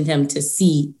questioned him to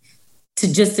see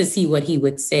what he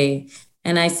would say.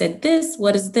 And I said,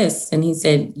 what is this? And he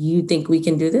said, "You think we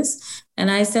can do this?" And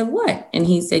I said, "What?" And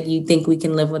he said, "You think we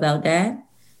can live without Dad?"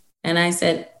 And I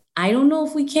said, "I don't know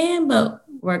if we can, but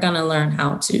we're going to learn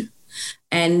how to."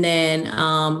 And then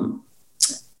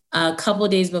a couple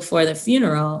of days before the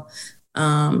funeral,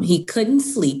 he couldn't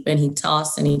sleep, and he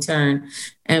tossed and he turned.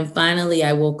 And finally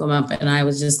I woke him up and I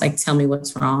was just like, "Tell me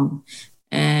what's wrong."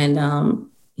 And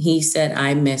he said,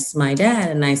 "I miss my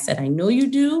dad." And I said, "I know you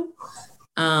do.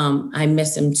 I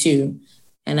miss him too."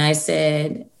 And I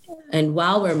said, "And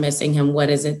while we're missing him, what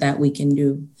is it that we can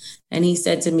do?" And he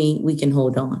said to me, "We can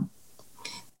hold on."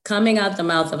 Coming out the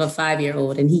mouth of a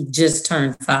 5-year-old, and he just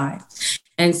turned 5.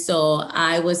 And so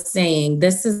I was saying,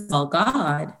 this is all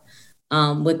God,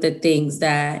 with the things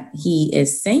that he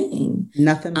is saying.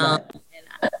 Nothing but.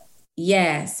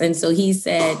 Yes. And so he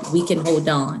said, "We can hold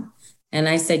on." And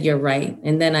I said, "You're right."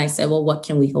 And then I said, "Well, what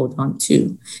can we hold on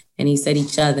to?" And he said,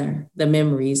 "Each other, the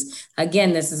memories."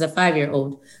 Again, this is a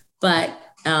 5-year-old. But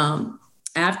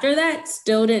after that,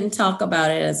 still didn't talk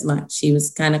about it as much. He was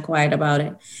kind of quiet about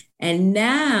it. And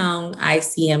now I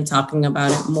see him talking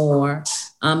about it more.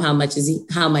 How much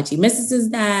he misses his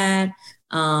dad.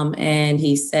 And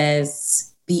he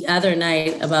says the other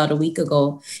night, about a week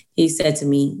ago, he said to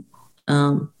me,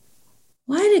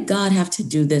 "Why did God have to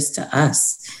do this to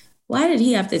us? Why did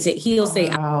he have to take?" He'll say,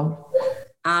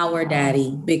 "Our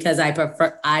daddy," because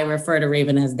I refer to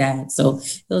Raven as dad. So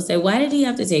he'll say, "Why did he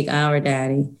have to take our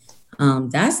daddy?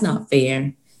 That's not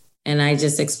fair." And I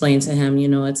just explained to him,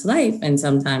 it's life, and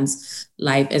sometimes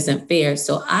life isn't fair.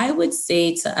 So I would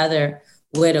say to other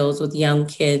widows with young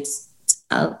kids,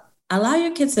 allow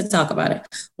your kids to talk about it.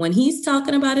 When he's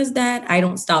talking about his dad, I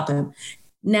don't stop him.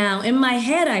 Now, in my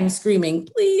head, I'm screaming,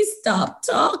 "Please stop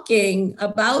talking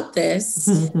about this,"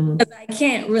 because I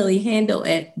can't really handle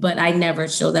it. But I never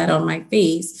show that on my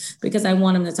face because I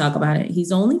want him to talk about it.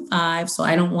 He's only 5, so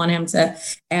I don't want him to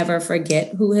ever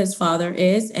forget who his father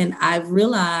is. And I've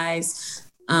realized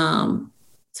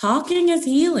talking is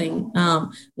healing.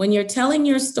 When you're telling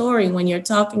your story, when you're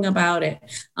talking about it,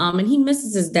 and he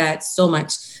misses his dad so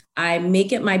much. I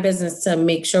make it my business to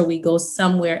make sure we go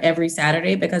somewhere every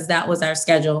Saturday, because that was our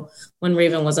schedule when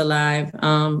Raven was alive.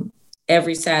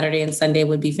 Every Saturday and Sunday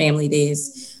would be family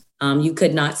days. You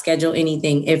could not schedule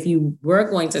anything. If you were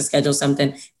going to schedule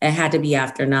something, it had to be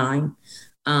after 9.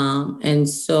 And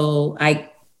so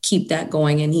I keep that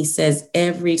going. And he says,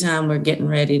 every time we're getting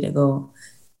ready to go,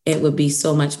 it would be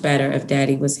so much better if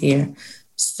Daddy was here.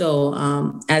 So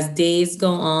as days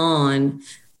go on,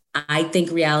 I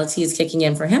think reality is kicking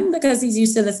in for him, because he's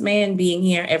used to this man being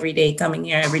here every day, coming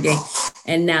here every day.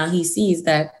 And now he sees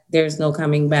that there's no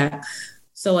coming back.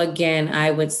 So again,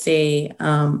 I would say,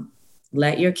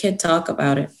 let your kid talk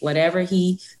about it. Whatever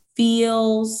he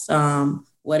feels,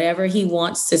 whatever he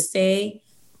wants to say,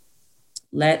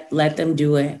 let them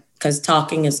do it, because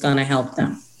talking is going to help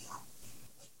them.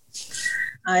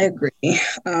 I agree.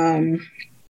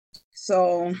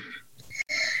 So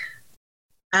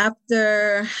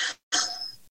after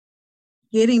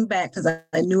getting back, because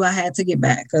I knew I had to get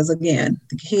back, because again,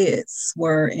 the kids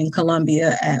were in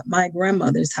Colombia at my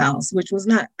grandmother's house, which was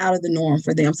not out of the norm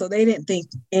for them. So they didn't think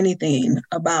anything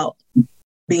about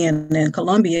being in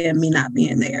Colombia and me not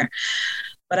being there.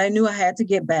 But I knew I had to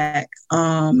get back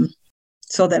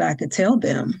so that I could tell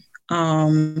them.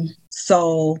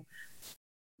 So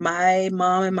my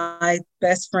mom and my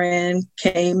best friend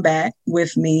came back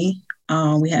with me.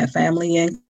 We had family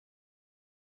in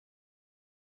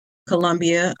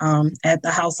Colombia at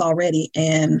the house already.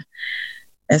 And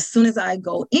as soon as I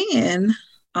go in,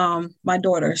 my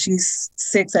daughter, she's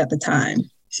 6 at the time.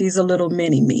 She's a little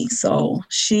mini me. So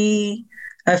she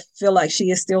I feel like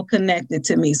she is still connected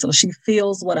to me. So she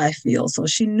feels what I feel. So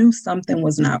she knew something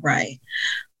was not right.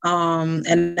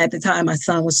 And at the time, my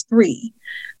son was 3.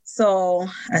 So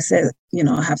I said,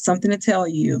 I have something to tell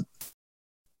you.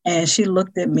 And she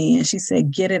looked at me and she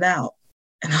said, get it out.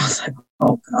 And I was like,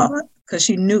 oh God, because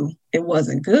she knew it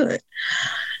wasn't good.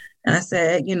 And I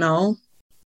said,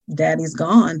 Daddy's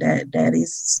gone.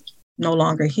 Daddy's no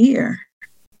longer here.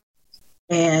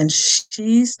 And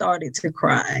she started to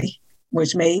cry,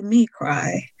 which made me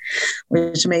cry,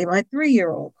 which made my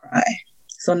 3-year-old cry.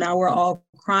 So now we're all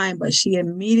crying, but she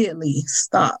immediately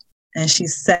stopped and she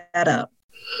sat up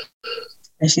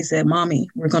and she said, Mommy,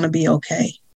 we're going to be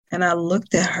okay. And I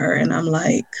looked at her and I'm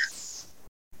like,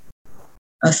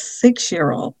 a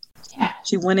 6-year-old.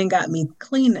 She went and got me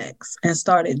Kleenex and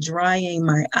started drying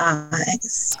my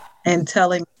eyes and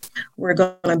telling me we're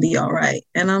going to be all right.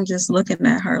 And I'm just looking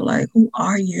at her like, who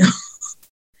are you?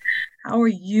 How are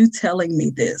you telling me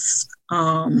this?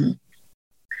 And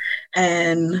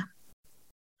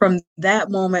from that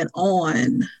moment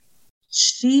on,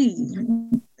 she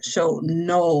showed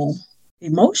no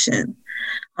emotion.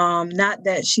 Not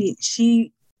that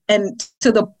she, and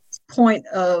to the point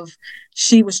of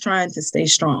she was trying to stay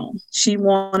strong. She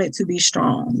wanted to be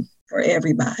strong for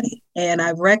everybody. And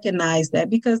I recognized that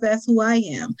because that's who I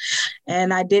am.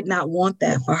 And I did not want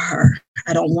that for her.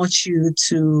 I don't want you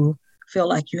to feel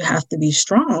like you have to be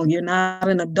strong. You're not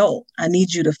an adult. I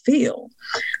need you to feel.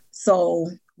 So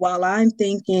while I'm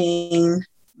thinking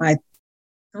my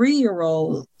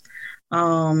 3-year-old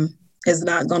is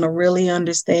not going to really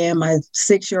understand, my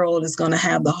 6-year-old is going to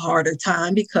have the harder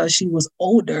time because she was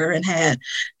older and had,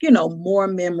 more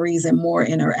memories and more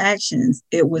interactions.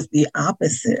 It was the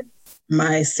opposite.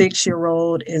 My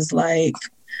 6-year-old is like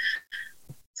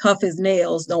tough as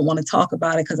nails, don't want to talk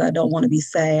about it because I don't want to be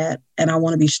sad and I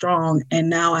want to be strong. And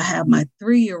now I have my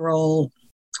 3-year-old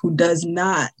who does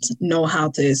not know how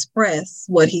to express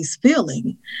what he's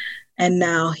feeling. And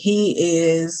now he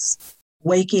is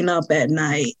waking up at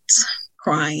night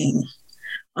crying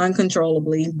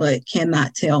uncontrollably, but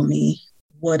cannot tell me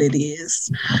what it is.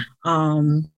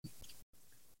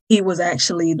 He was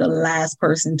actually the last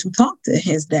person to talk to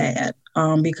his dad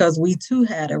because we too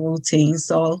had a routine.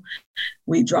 So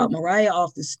we dropped Mariah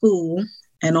off to school,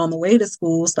 and on the way to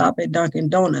school, stop at Dunkin'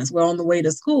 Donuts. Well, on the way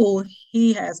to school,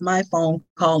 he has my phone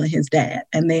calling his dad,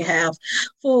 and they have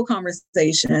full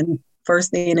conversation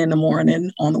first thing in the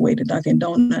morning on the way to Dunkin'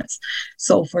 Donuts.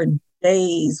 So for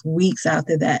days, weeks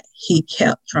after that, he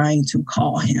kept trying to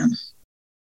call him.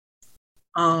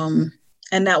 And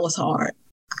that was hard.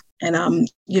 And I'm,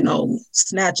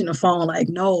 snatching the phone like,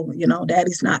 no,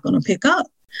 Daddy's not going to pick up.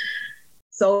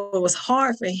 So it was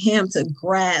hard for him to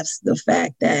grasp the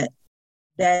fact that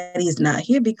Daddy's not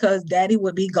here because Daddy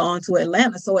would be gone to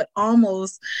Atlanta. So it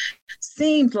almost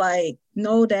seemed like,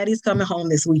 no, Daddy's coming home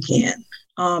this weekend.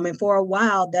 And for a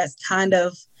while, that's kind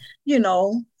of,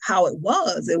 how it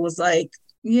was. It was like,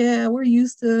 yeah, we're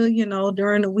used to,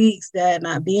 during the weeks, Dad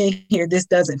not being here. This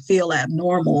doesn't feel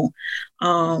abnormal.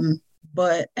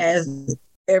 But as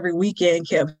every weekend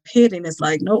kept hitting, it's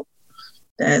like, nope,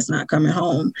 Dad's not coming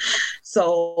home.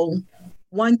 So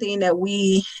one thing that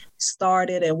we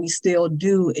started and we still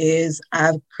do is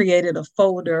I've created a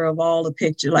folder of all the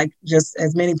pictures, like just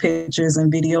as many pictures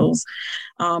and videos.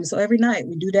 So every night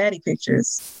we do Daddy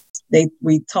pictures.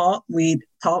 We talk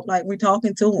like we're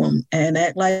talking to him and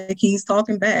act like he's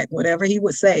talking back, whatever he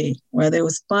would say, whether it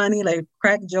was funny, like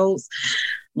crack jokes,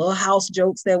 little house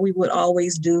jokes that we would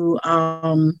always do.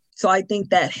 So I think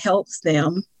that helps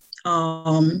them.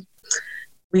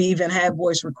 We even have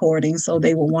voice recordings, so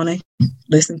they will want to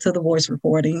listen to the voice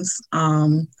recordings.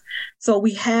 So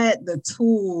we had the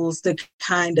tools to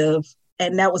kind of,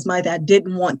 and that was I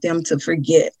didn't want them to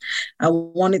forget. I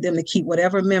wanted them to keep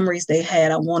whatever memories they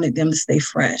had. I wanted them to stay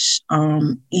fresh.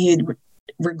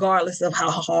 Regardless of how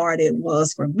hard it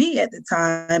was for me at the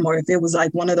time, or if it was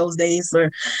like one of those days where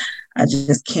I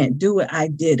just can't do it, I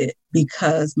did it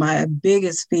because my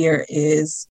biggest fear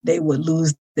is they would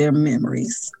lose their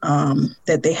memories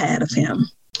that they had of him.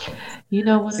 You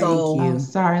know what? I'm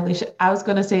sorry, Alicia. I was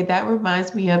going to say that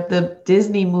reminds me of the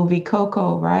Disney movie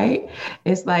Coco, right?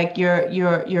 It's like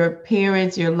your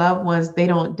parents, your loved ones, they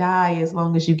don't die as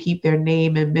long as you keep their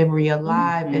name and memory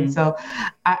alive. Mm-hmm. And so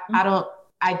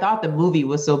I thought the movie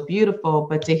was so beautiful,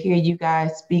 but to hear you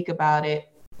guys speak about it,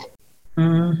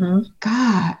 mm-hmm.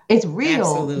 God, it's real.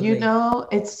 Absolutely.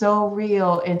 It's so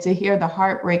real. And to hear the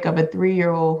heartbreak of a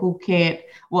 3-year-old who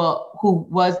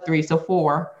was 3, so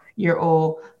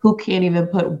 4-year-old who can't even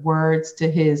put words to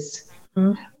his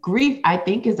grief, I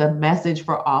think is a message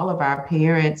for all of our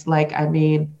parents. Like, I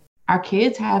mean, our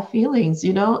kids have feelings,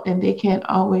 and they can't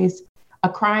always, a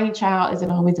crying child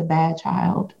isn't always a bad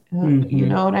child. You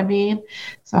know what I mean?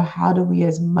 So how do we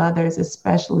as mothers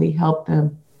especially help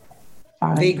them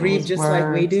find They grieve those just words?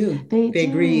 like we do. They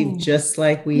grieve just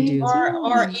like we do.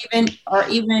 Or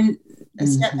even a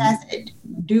step past it,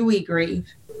 do we grieve?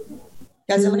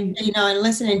 Because in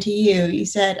listening to you, you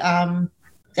said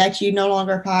that you no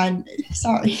longer find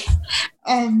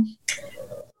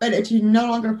but that you no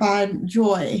longer find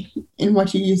joy in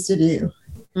what you used to do.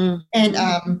 Mm-hmm.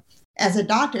 And as a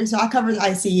doctor, so I cover the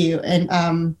ICU,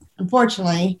 and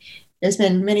unfortunately, there's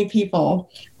been many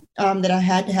people that I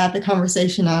had to have the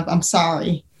conversation of, I'm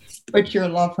sorry, but your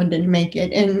loved one didn't make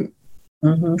it. And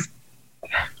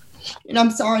and I'm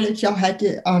sorry that y'all had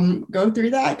to go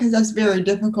through that, because that's very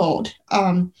difficult,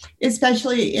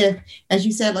 especially if, as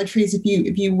you said, Latrice,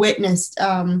 if you witnessed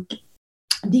the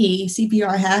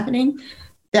CPR happening,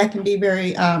 that can be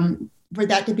very, for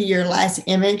that to be your last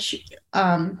image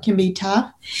can be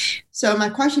tough. So my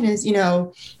question is,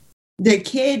 the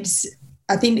kids,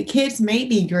 I think the kids may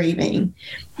be grieving,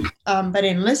 but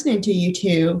in listening to you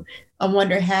two, I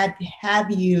wonder, have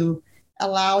you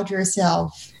allowed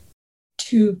yourself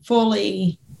to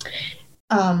fully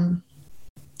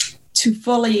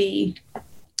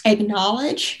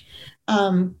acknowledge,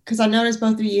 because I noticed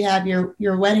both of you have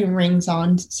your wedding rings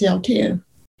on still too.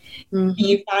 Mm-hmm. Do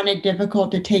you find it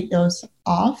difficult to take those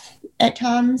off at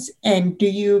times? And do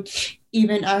you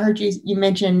even, I heard you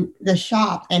mention the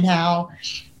shop and how,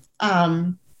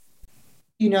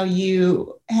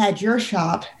 you had your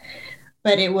shop,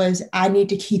 but it was, I need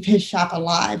to keep his shop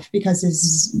alive because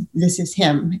this is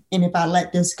him. And if I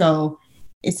let this go,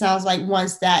 it sounds like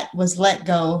once that was let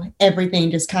go,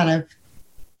 everything just kind of.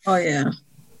 Oh yeah.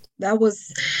 That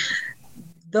was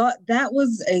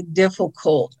a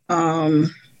difficult,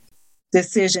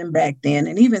 decision back then,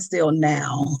 and even still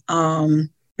now,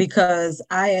 because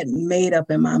I had made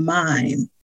up in my mind,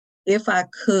 if I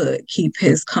could keep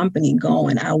his company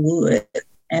going, I would,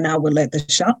 and I would let the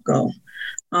shop go,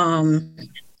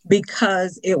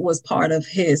 because it was part of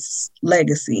his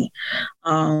legacy,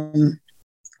 and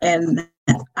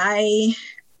I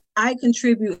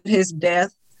contribute his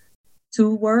death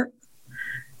to work.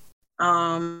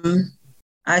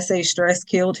 I say stress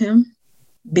killed him,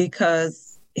 because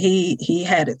he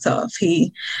had it tough.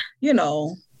 He,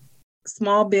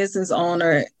 small business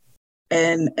owner.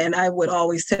 And I would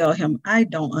always tell him, I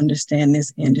don't understand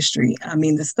this industry. I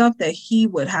mean, the stuff that he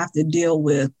would have to deal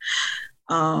with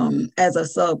as a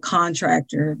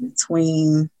subcontractor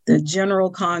between the general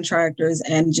contractors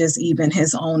and just even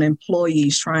his own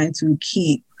employees, trying to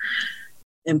keep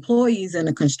employees in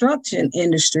the construction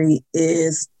industry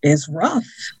is rough.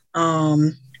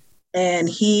 And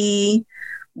he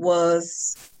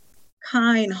was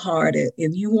kind-hearted.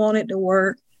 If you wanted to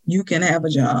work, you can have a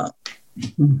job.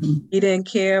 Mm-hmm. He didn't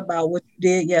care about what you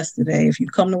did yesterday. If you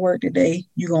come to work today,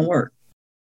 you're going to work.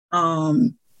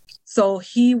 So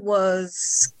he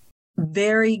was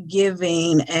very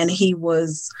giving, and he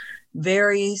was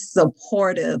very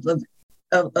supportive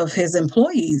of his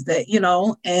employees, that,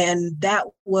 and that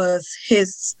was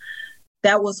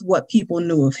what people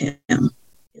knew of him.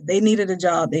 If they needed a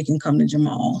job, they can come to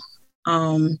Jamal.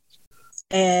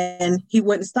 And he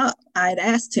wouldn't stop. I'd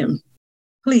asked him,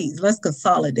 please, let's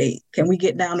consolidate. Can we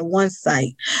get down to one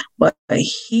site? But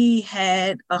he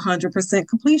had 100%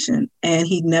 completion, and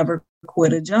he never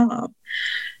quit a job.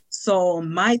 So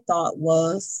my thought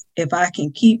was, if I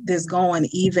can keep this going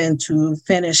even to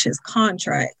finish his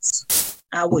contracts,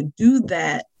 I would do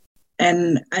that.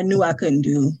 And I knew I couldn't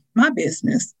do my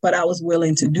business, but I was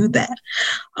willing to do that.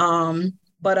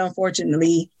 But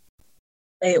unfortunately,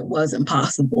 it wasn't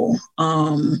possible.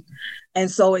 And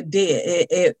so it did.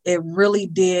 It really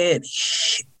did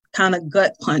kind of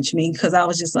gut punch me, because I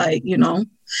was just like,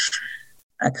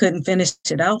 I couldn't finish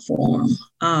it out for him.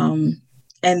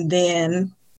 And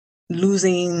then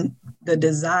losing the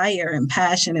desire and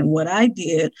passion in what I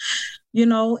did,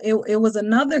 it was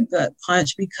another gut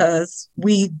punch, because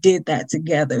we did that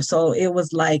together. So it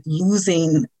was like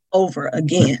losing over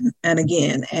again and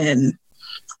again. And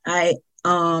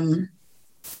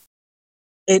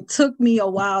it took me a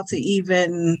while to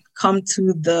even come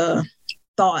to the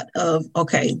thought of,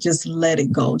 okay, just let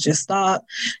it go. Just stop,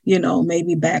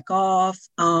 maybe back off.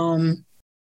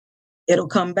 It'll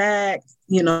come back,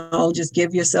 just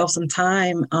give yourself some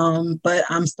time. But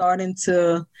I'm starting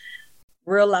to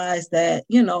realize that,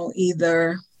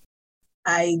 either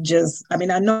I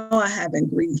know I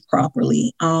haven't grieved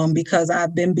properly, because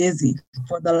I've been busy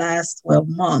for the last 12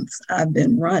 months. I've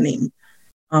been running,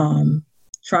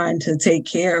 trying to take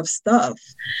care of stuff.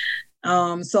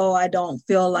 So I don't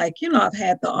feel like, I've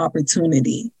had the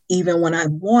opportunity. Even when I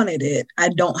wanted it, I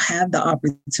don't have the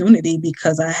opportunity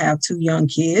because I have 2 young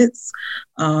kids.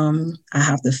 I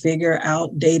have to figure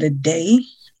out day to day.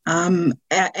 I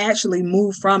actually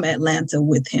moved from Atlanta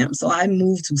with him. So I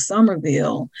moved to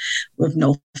Somerville with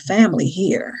no family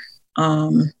here.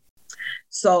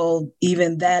 So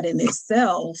even that in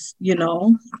itself,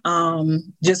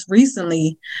 just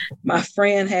recently, my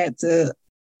friend had to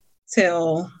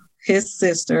tell his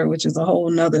sister, which is a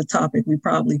whole nother topic we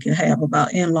probably could have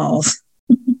about in-laws,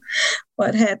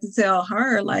 but had to tell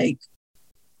her, like,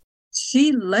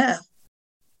 she left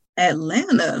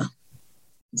Atlanta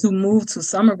to move to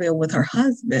Somerville with her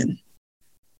husband.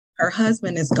 Her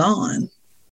husband is gone.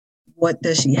 What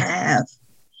does she have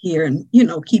here? And,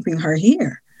 keeping her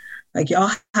here. Like,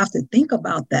 y'all have to think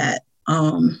about that.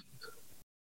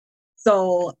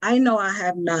 So I know I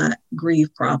have not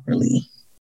grieved properly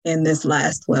in this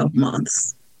last 12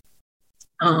 months.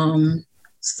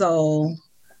 So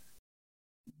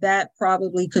that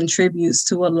probably contributes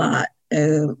to a lot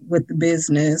with the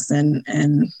business and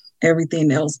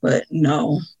everything else. But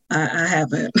no, I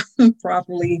haven't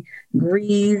properly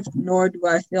grieved, nor do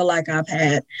I feel like I've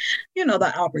had,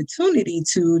 the opportunity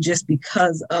to, just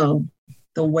because of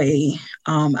the way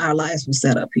our lives were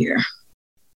set up here.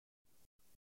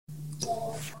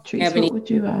 Ebony, what would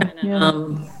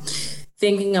you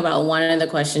thinking about one of the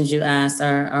questions you asked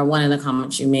or one of the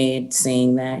comments you made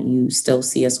saying that you still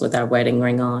see us with our wedding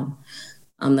ring on.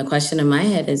 The question in my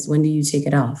head is, when do you take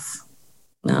it off?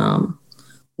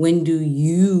 When do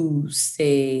you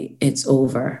say it's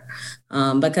over?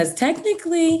 Because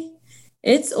technically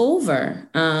it's over.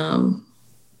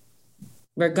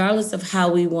 Regardless of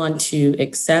how we want to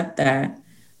accept that,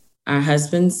 our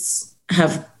husbands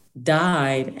have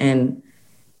died, and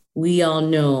we all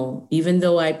know, even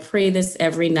though I pray this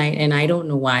every night, and I don't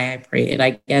know why I pray it.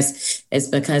 I guess it's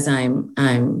because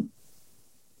I'm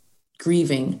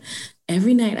grieving.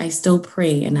 Every night I still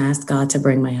pray and ask God to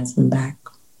bring my husband back.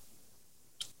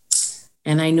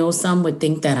 And I know some would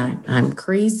think that I'm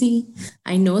crazy.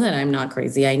 I know that I'm not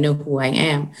crazy. I know who I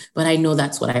am, but I know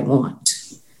that's what I want.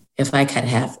 If I could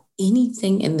have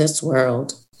anything in this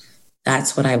world,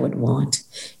 that's what I would want.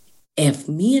 If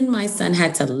me and my son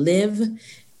had to live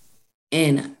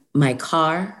in my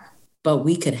car, but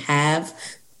we could have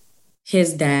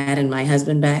his dad and my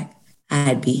husband back,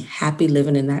 I'd be happy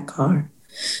living in that car.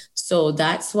 So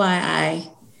that's why I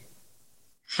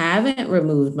haven't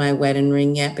removed my wedding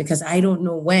ring yet, because I don't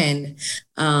know when.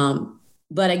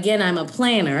 But again, I'm a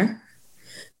planner.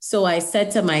 So I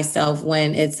said to myself,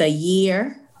 when it's a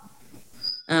year,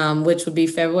 which would be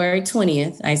February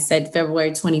 20th, I said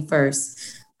February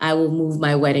 21st, I will move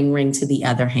my wedding ring to the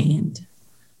other hand.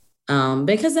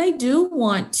 Because I do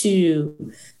want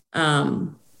to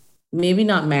maybe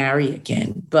not marry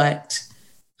again, but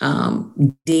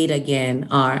date again,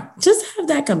 or just have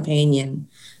that companion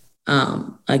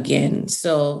again.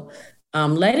 So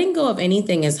letting go of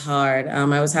anything is hard.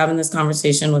 I was having this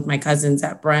conversation with my cousins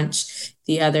at brunch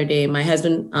the other day. My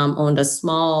husband owned a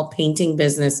small painting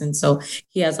business, and so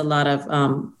he has a lot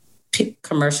of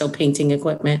commercial painting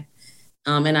equipment.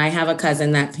 And I have a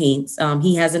cousin that paints.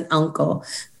 He has an uncle,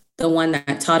 the one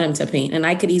that taught him to paint. And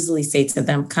I could easily say to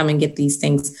them, come and get these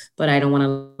things, but I don't want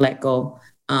to let go.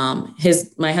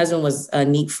 My husband was a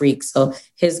neat freak. So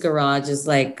his garage is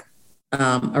like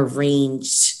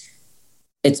arranged.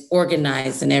 It's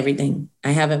organized and everything.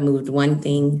 I haven't moved one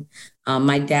thing.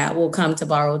 My dad will come to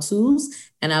borrow tools,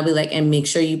 and I'll be like, and make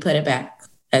sure you put it back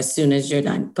as soon as you're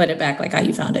done. Put it back like how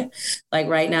you found it. Like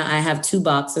right now, I have 2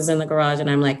 boxes in the garage, and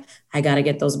I'm like, I got to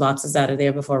get those boxes out of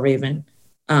there before Raven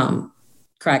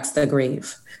cracks the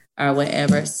grave or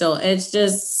whatever. So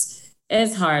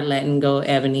it's hard letting go,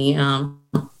 Ebony.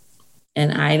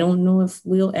 And I don't know if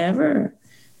we'll ever.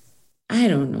 I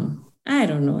don't know,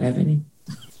 Ebony.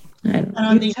 I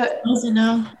don't think so.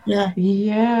 No. Yeah.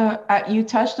 Yeah. You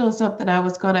touched on something I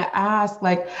was going to ask,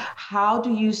 like, how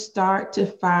do you start to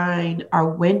find, or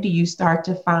when do you start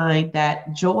to find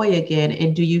that joy again?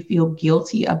 And do you feel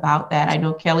guilty about that? I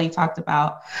know Kelly talked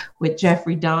about with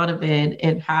Jeffrey Donovan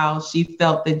and how she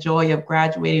felt the joy of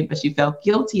graduating, but she felt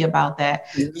guilty about that.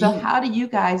 Mm-hmm. So how do you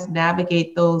guys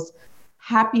navigate those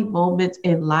happy moments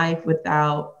in life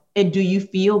without, and do you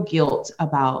feel guilt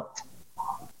about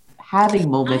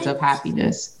having moments of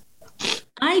happiness?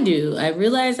 I do. I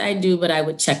realize I do, but I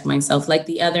would check myself. Like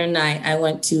the other night, I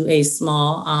went to a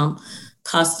small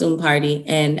costume party.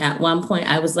 And at one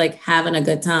point I was like having a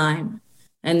good time.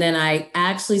 And then I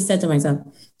actually said to myself,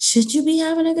 should you be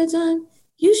having a good time?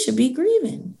 You should be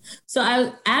grieving. So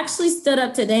I actually stood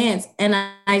up to dance, and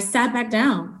I sat back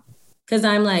down because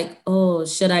I'm like, oh,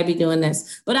 should I be doing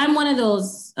this? But I'm one of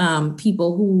those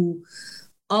people who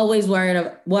always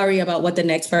worry about what the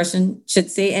next person should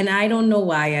say. And I don't know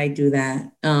why I do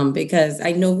that, because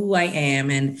I know who I am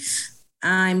and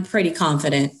I'm pretty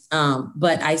confident,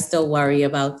 but I still worry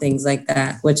about things like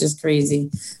that, which is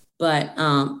crazy. But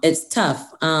it's tough.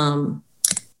 I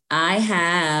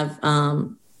have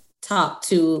talked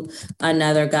to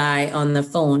another guy on the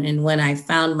phone, and when I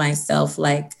found myself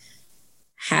like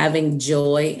having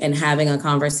joy and having a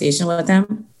conversation with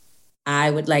him,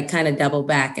 I would like kind of double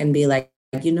back and be like,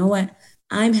 you know what?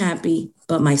 I'm happy,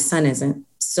 but my son isn't.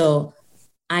 So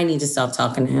I need to stop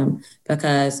talking to him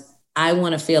because I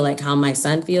want to feel like how my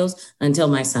son feels until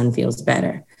my son feels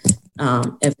better,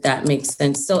 if that makes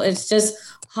sense. So it's just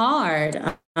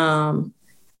hard.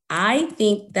 I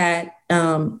think that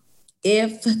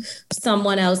if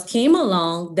someone else came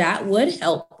along, that would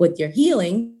help with your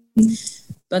healing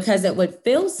because it would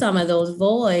fill some of those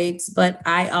voids. But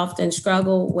I often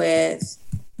struggle with,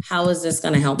 how is this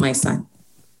going to help my son?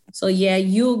 So yeah,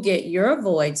 you'll get your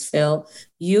voids filled.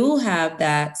 You'll have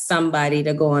that somebody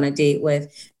to go on a date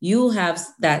with. You'll have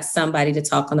that somebody to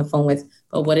talk on the phone with.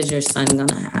 But what is your son going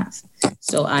to have?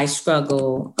 So I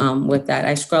struggle with that.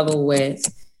 I struggle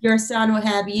with. Your son will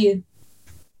have you.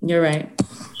 You're right.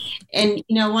 And,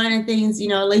 one of the things,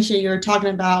 Alicia, you were talking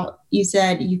about, you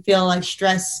said you feel like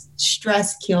stress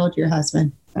killed your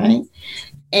husband, right?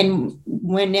 And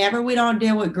whenever we don't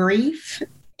deal with grief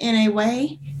in a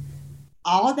way,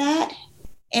 all of that.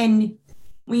 And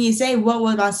when you say, what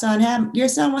will my son have? Your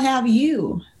son will have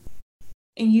you.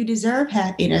 And you deserve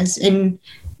happiness. And,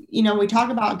 we talk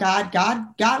about God.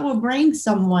 God will bring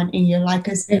someone in your life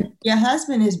because your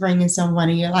husband is bringing someone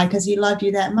in your life because he loved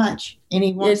you that much. And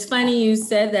he wants. It's funny you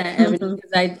said that, Ebony,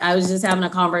 because I was just having a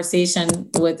conversation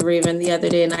with Raven the other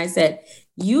day, and I said,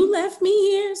 you left me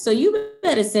here, so you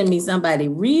better send me somebody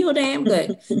real damn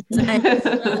good. I'm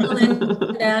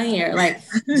struggling down here. Like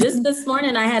just this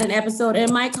morning, I had an episode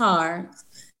in my car,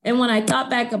 and when I thought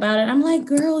back about it, I'm like,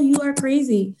 girl, you are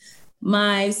crazy.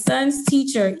 My son's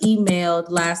teacher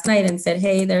emailed last night and said,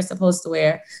 hey, they're supposed to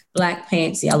wear black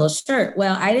pants, yellow shirt.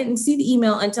 Well, I didn't see the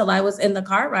email until I was in the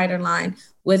car rider line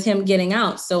with him getting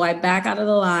out. So I back out of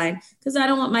the line because I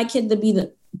don't want my kid to be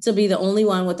the only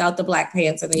one without the black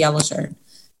pants and the yellow shirt.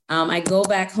 I go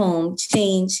back home,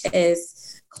 change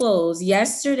his clothes.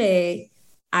 Yesterday,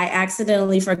 I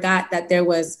accidentally forgot that there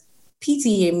was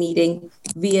PTA meeting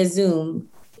via Zoom.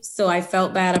 So I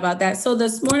felt bad about that. So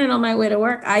this morning on my way to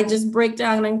work, I just break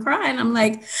down and cry. And I'm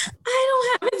like,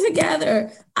 I don't have it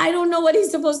together. I don't know what he's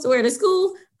supposed to wear to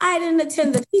school. I didn't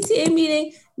attend the PTA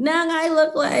meeting. Now I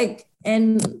look like,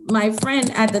 and my friend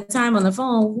at the time on the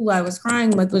phone who I was crying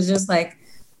with was just like,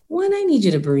 one, I need you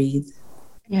to breathe.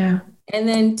 Yeah. And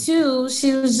then two,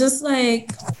 she was just like,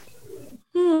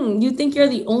 you think you're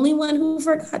the only one who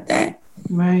forgot that?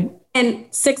 Right. And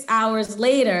 6 hours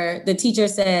later, the teacher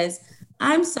says,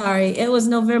 I'm sorry, it was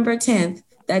November 10th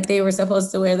that they were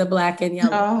supposed to wear the black and yellow.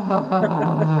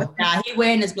 Nah, he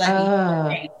wearing his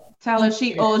black. Tell her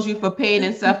she owes you for pain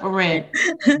and suffering.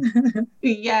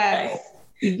 Yes.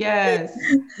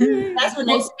 That's when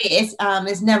they say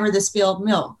it's never the spilled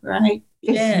milk, right?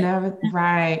 It's never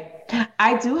right.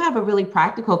 I do have a really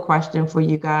practical question for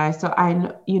you guys. So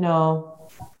I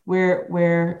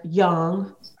we're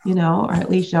young, or at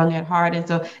least young at heart. And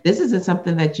so this isn't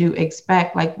something that you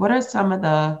expect. Like, what are some of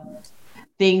the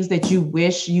things that you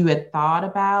wish you had thought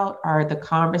about, or the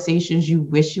conversations you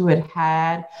wish you had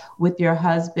had with your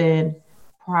husband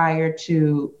prior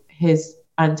to his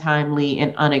untimely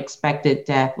and unexpected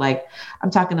death? Like,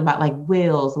 I'm talking about like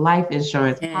wills, life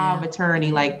insurance, power of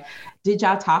attorney. Like, did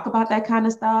y'all talk about that kind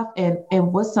of stuff? And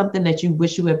what's something that you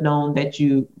wish you have known that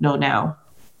you know now?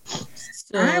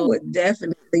 So, I would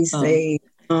definitely say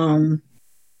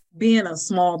being a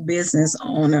small business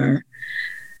owner,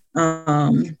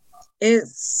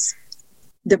 it's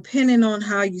depending on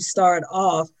how you start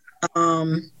off,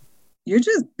 you're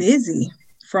just busy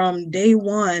from day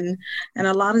one. And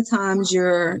a lot of times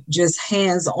you're just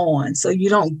hands-on. So you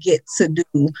don't get to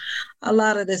do a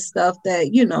lot of the stuff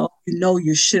that,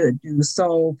 you should do.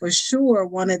 So for sure,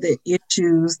 one of the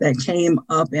issues that came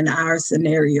up in our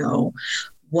scenario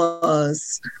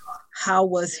was, how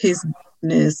was his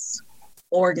business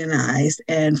organized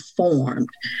and formed?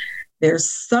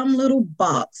 There's some little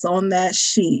box on that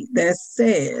sheet that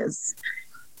says,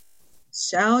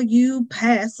 shall you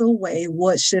pass away,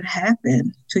 what should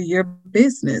happen to your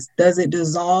business? Does it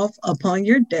dissolve upon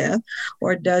your death,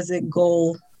 or does it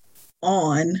go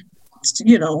on,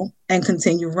 and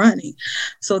continue running?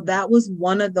 So that was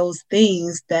one of those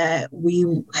things that we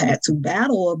had to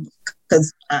battle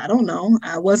because I don't know.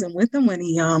 I wasn't with him when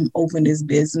he opened his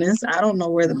business. I don't know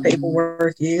where the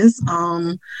paperwork is.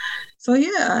 So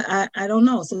yeah, I don't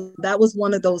know. So that was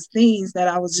one of those things that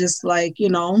I was just like, you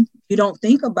don't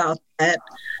think about that.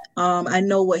 I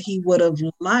know what he would have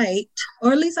liked,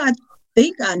 or at least I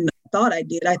think thought I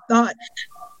did. I thought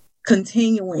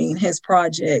continuing his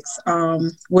projects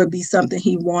would be something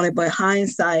he wanted, but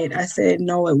hindsight, I said,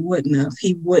 no, it wouldn't have.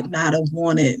 He would not have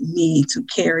wanted me to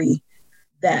carry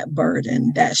that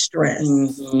burden, that stress.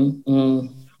 To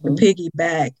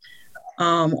piggyback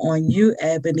on you,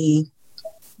 Ebony,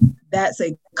 that's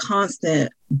a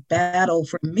constant battle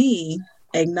for me,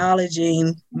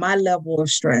 acknowledging my level of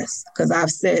stress, because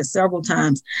I've said several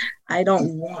times, I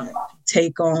don't want to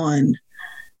take on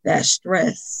that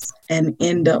stress and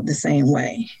end up the same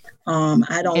way.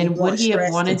 I don't want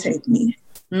stress to take me.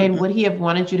 And would he have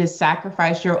wanted you to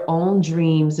sacrifice your own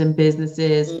dreams and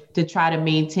businesses to try to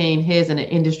maintain his in an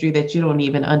industry that you don't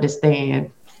even understand?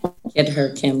 Get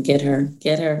her, Kim. Get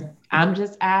her. I'm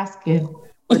just asking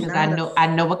because I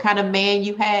know what kind of man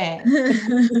you had,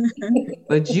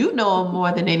 but you know him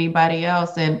more than anybody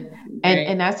else, and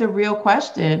that's a real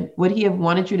question. Would he have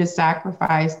wanted you to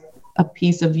sacrifice a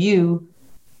piece of you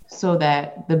so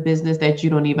that the business that you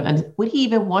don't even understand? Would he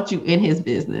even want you in his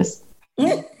business?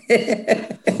 Yeah.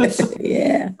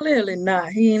 Clearly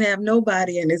not. He didn't have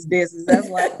nobody in his business. That's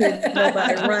why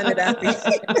nobody run it out there.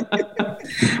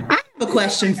 I have a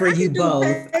question for you both.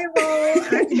 Payroll,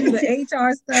 I can do the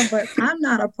HR stuff, but I'm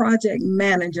not a project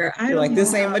manager. You're like,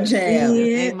 this ain't my jam.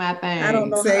 Ain't my thing. I don't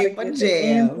know Say how to my get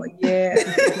jam. Yeah.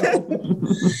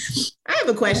 I have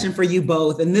a question for you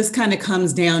both. And this kind of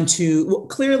comes down to, well,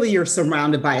 clearly you're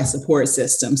surrounded by a support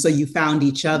system. So you found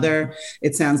each other.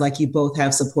 It sounds like you both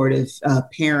have supportive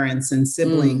parents and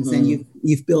siblings, and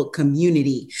you've built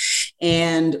community.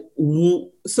 And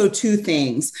so two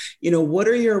things, what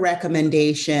are your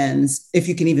recommendations, if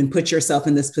you can even put yourself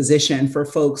in this position, for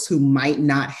folks who might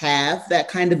not have that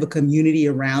kind of a community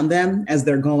around them as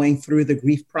they're going through the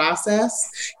grief process,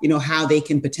 how they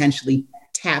can potentially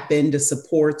tap into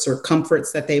supports or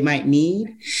comforts that they might need.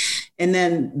 And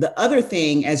then the other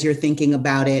thing, as you're thinking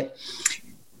about it,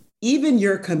 even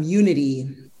your community,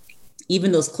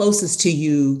 even those closest to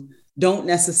you, don't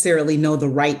necessarily know the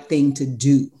right thing to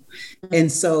do.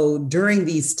 And so during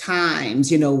these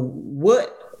times,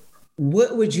 what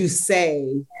would you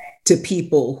say to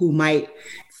people who might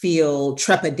feel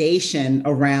trepidation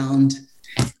around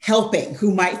helping,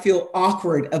 who might feel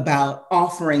awkward about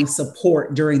offering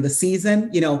support during the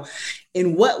season?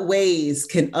 In what ways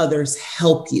can others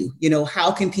help you?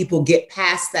 How can people get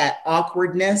past that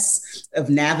awkwardness of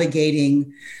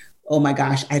navigating, oh my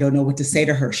gosh, I don't know what to say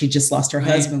to her. She just lost her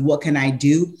husband. What can I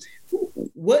do?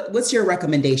 What's your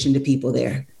recommendation to people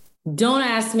there? Don't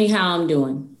ask me how I'm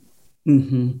doing.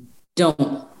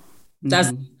 Don't.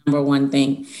 That's the number one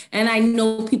thing. And I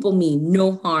know people mean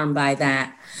no harm by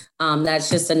that. That's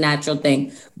just a natural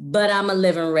thing. But I'm a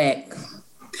living wreck.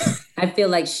 I feel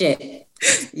like shit.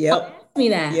 Yep. Don't ask me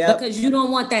that because you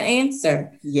don't want that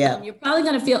answer. Yeah. You're probably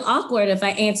going to feel awkward if I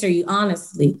answer you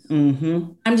honestly.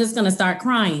 I'm just going to start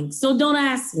crying. So don't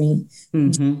ask me.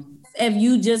 If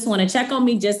you just want to check on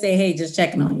me, just say, hey, just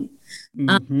checking on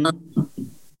you.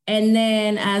 And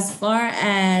then as far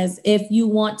as if you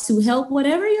want to help,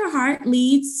 whatever your heart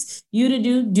leads you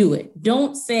to do it.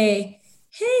 Don't say,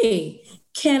 hey,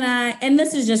 can I, and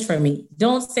this is just for me.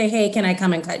 Don't say, hey, can I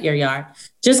come and cut your yard?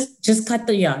 Just cut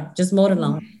the yard. Just mow the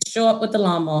lawn. Show up with the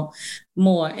lawnmower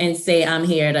more and say, I'm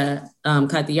here to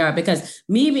cut the yard. Because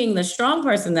me being the strong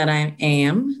person that I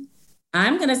am,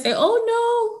 I'm going to say,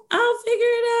 oh, no, I'll figure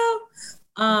it out.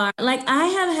 Like I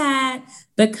have had,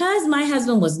 because my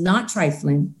husband was not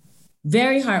trifling,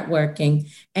 very hardworking,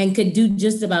 and could do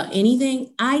just about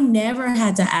anything, I never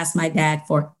had to ask my dad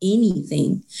for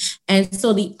anything. And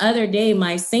so the other day,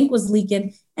 my sink was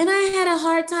leaking, and I had a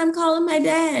hard time calling my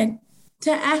dad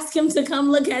to ask him to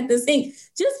come look at the sink,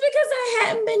 just because I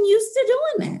hadn't been used to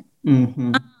doing that.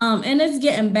 And it's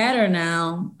getting better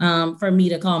now for me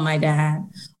to call my dad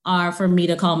or for me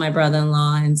to call my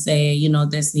brother-in-law and say,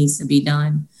 this needs to be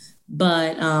done.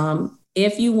 But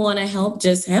if you want to help,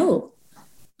 just help.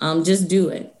 Just do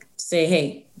it. Say,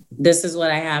 hey, this is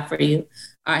what I have for you.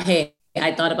 Or, hey,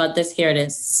 I thought about this, here it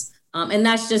is. And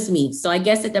that's just me. So I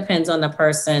guess it depends on the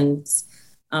person's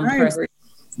person.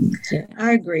 Yeah.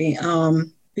 I agree.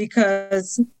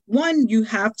 Because one, you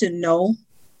have to know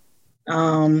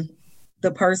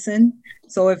the person.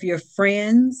 So if you're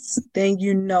friends, then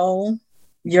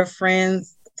your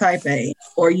friend's type A,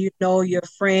 or your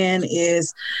friend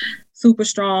is super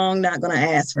strong, not going to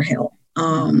ask for help.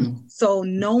 So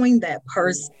knowing that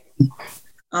person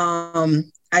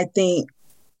I think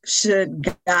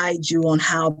should guide you on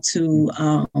how to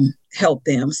help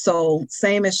them. So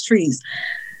same as Trees,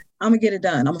 I'm gonna get it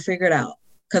done. I'm gonna figure it out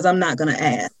because I'm not gonna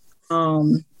ask.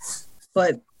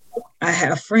 But I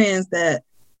have friends that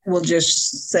will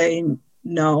just say,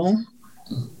 no,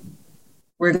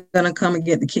 we're gonna come and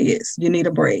get the kids. You need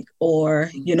a break.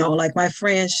 Or, like my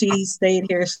friend, she stayed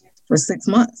here for 6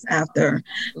 months after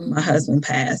my husband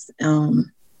passed.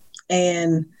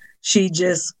 And she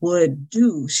just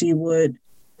she would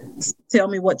tell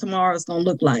me what tomorrow's gonna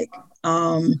look like.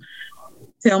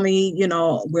 Tell me,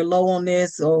 we're low on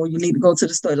this, or you need to go to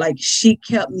the store. Like, she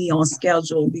kept me on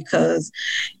schedule because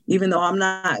even though I'm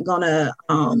not gonna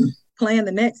plan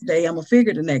the next day, I'm gonna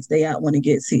figure the next day out when it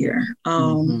gets here.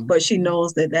 But she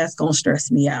knows that that's gonna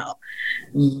stress me out.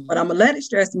 But I'm gonna let it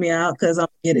stress me out because I'm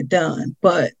gonna get it done.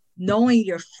 But knowing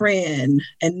your friend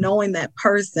and knowing that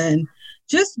person,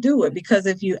 just do it. Because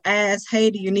if you ask,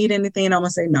 hey, do you need anything? I'm gonna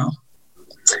say no.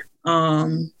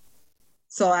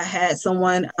 So I had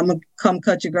someone, I'm going to come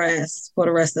cut your grass for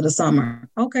the rest of the summer.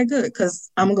 Okay, good. Because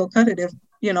I'm going to go cut it if,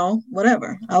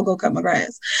 whatever. I'll go cut my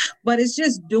grass. But it's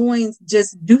just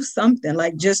do something.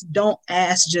 Like, just don't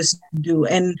ask, just do.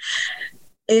 And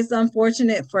it's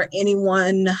unfortunate for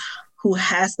anyone who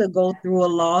has to go through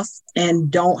a loss and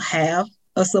don't have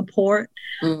a support,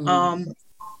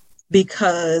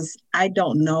 because I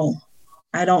don't know.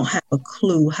 I don't have a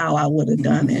clue how I would have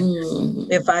done it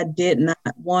if I did not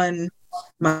want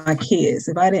my kids.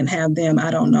 If I didn't have them,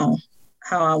 I don't know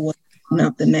how I would have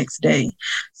up the next day.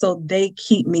 So they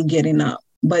keep me getting up.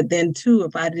 But then too,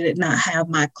 if I did not have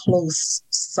my close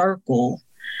circle,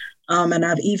 and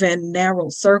I've even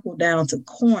narrowed circle down to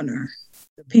corner,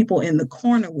 the people in the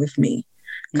corner with me,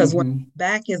 because when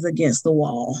back is against the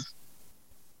wall,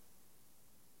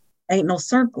 ain't no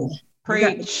circle.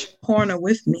 Preach. Corner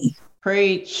with me.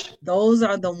 Preach. Those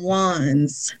are the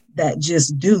ones that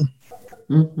just do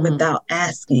without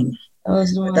asking,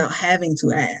 without having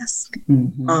to ask.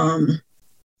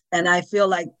 And I feel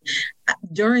like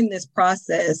during this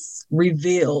process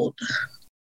revealed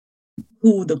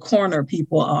who the corner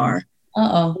people are,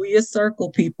 who your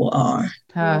circle people are.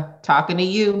 Talking to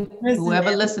you,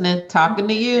 whoever listening, talking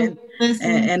to you.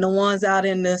 And the ones out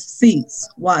in the seats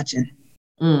watching.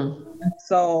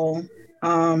 So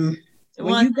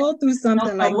when you go through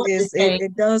something like this,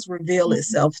 it does reveal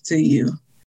itself to you.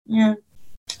 Yeah.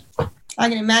 I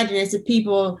can imagine it's the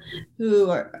people who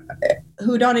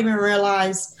don't even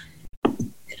realize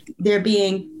they're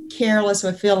being careless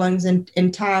with feelings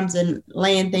and times and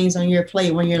laying things on your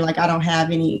plate when you're like, I don't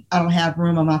have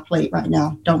room on my plate right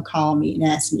now. Don't call me and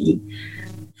ask me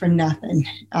for nothing.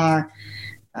 I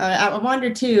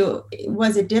wonder too,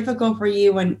 was it difficult for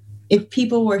you if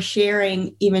people were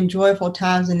sharing even joyful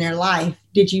times in their life?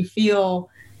 Did you feel,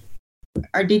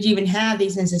 or did you even have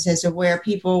these instances of where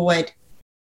people would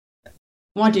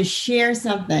want to share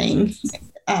something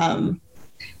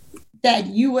that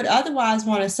you would otherwise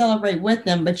want to celebrate with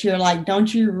them, but you're like,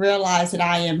 don't you realize that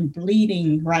I am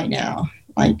bleeding right now?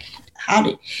 Like, how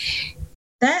did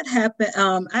that happen?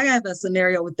 I got a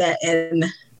scenario with that, and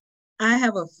I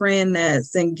have a friend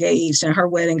that's engaged and her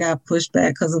wedding got pushed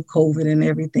back because of COVID and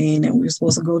everything. And we were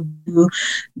supposed to go do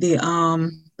the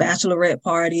bachelorette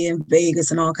party in Vegas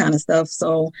and all kind of stuff.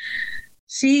 So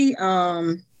she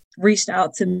reached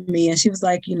out to me and she was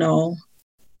like,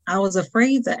 I was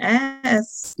afraid to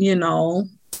ask, you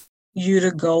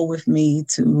to go with me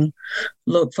to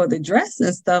look for the dress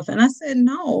and stuff. And I said,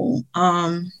 no.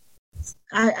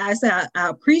 I said, I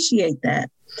appreciate that.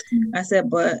 I said,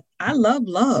 but I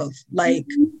love. Like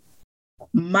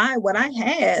what I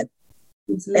had,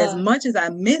 as much as I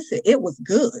miss it, it was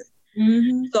good.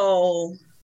 So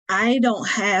I don't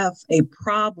have a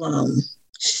problem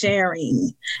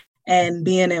sharing and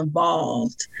being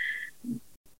involved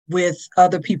with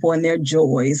other people and their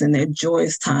joys and their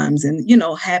joyous times and,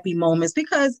 happy moments,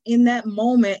 because in that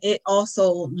moment, it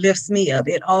also lifts me up.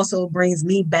 It also brings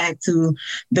me back to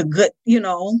the good,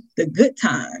 the good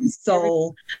times.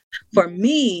 So for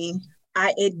me,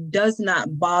 it does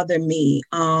not bother me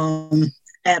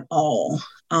at all.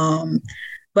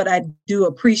 But I do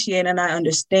appreciate and I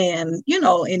understand,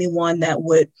 anyone that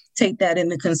would take that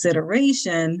into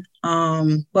consideration.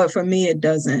 But for me, it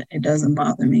doesn't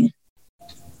bother me.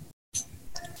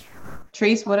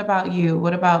 Trees, what about you?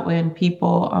 What about when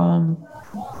people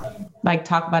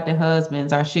talk about their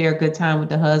husbands or share a good time with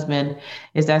the husband?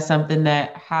 Is that something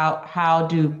that how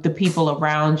do the people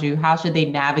around you, how should they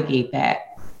navigate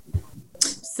that?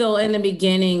 So in the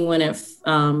beginning, when it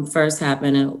first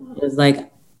happened, it was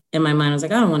like in my mind, I was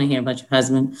like, I don't want to hear about your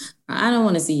husband. I don't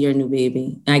want to see your new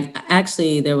baby. Like,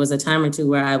 actually, there was a time or two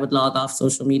where I would log off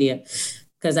social media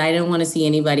because I didn't want to see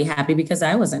anybody happy because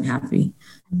I wasn't happy.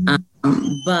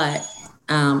 But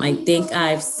I think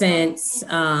I've since,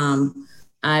 I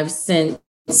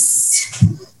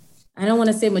don't want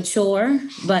to say mature,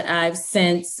 but I've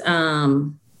since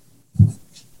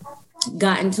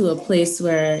gotten to a place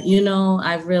where,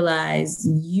 I've realized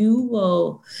you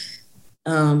will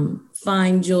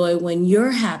find joy when you're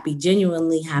happy,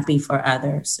 genuinely happy for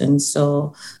others. And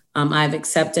so I've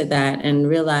accepted that and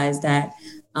realized that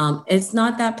it's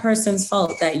not that person's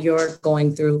fault that you're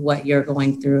going through what you're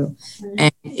going through.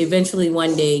 And eventually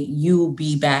one day you'll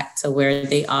be back to where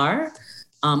they are,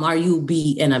 or you'll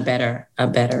be in a better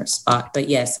spot. But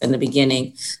yes, in the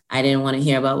beginning, I didn't want to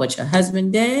hear about what your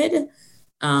husband did.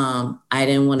 I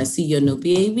didn't want to see your new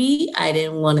baby. I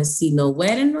didn't want to see no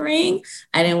wedding ring.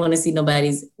 I didn't want to see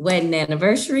nobody's wedding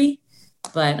anniversary.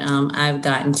 But I've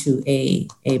gotten to a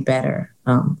better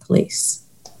place.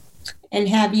 And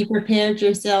have you prepared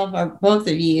yourself, or both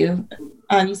of you?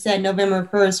 You said November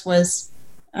 1st was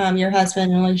your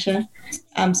husband, Alicia.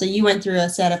 So you went through a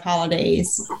set of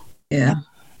holidays. Yeah.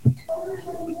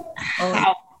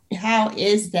 How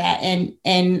is that? And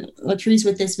Latrice,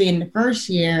 with this being the first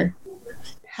year,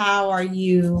 how are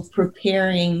you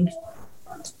preparing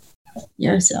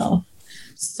yourself?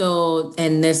 So,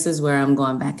 and this is where I'm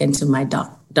going back into my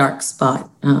dark spot.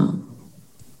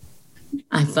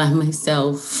 I find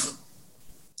myself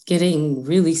getting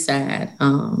really sad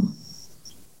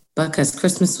because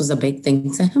Christmas was a big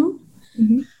thing to him.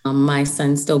 Mm-hmm. My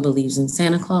son still believes in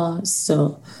Santa Claus,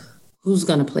 so who's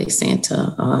going to play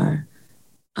Santa? Or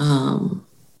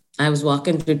I was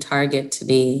walking through Target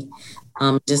today,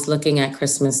 just looking at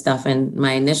Christmas stuff, and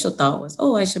my initial thought was,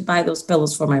 I should buy those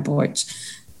pillows for my porch.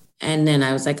 And then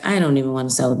I was like, I don't even want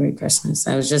to celebrate Christmas.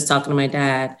 I was just talking to my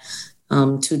dad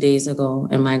 2 days ago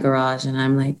in my garage, and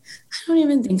I'm like, I don't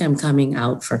even think I'm coming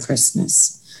out for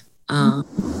Christmas.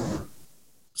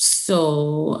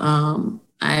 So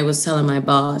I was telling my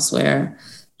boss, where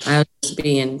I was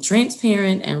being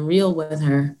transparent and real with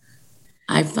her,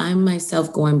 I find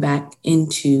myself going back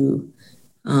into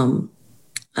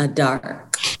a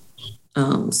dark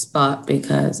spot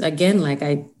because, again, like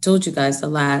I told you guys the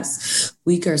last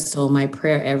week or so, my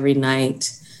prayer every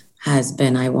night has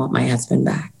been, I want my husband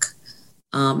back.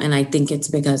 And I think it's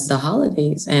because the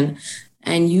holidays, and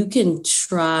you can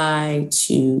try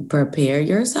to prepare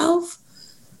yourself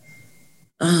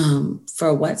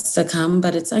for what's to come,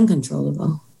 but it's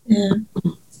uncontrollable. Yeah.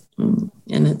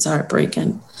 And it's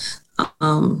heartbreaking.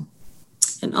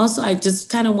 And also, I just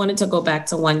kind of wanted to go back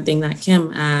to one thing that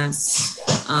Kim asked.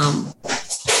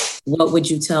 What would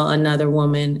you tell another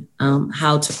woman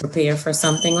how to prepare for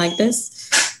something like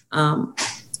this?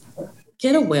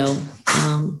 Get a will.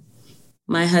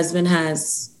 My husband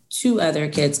has 2 other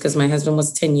kids because my husband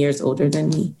was 10 years older than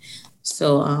me.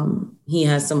 So he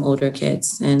has some older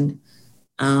kids. And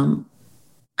I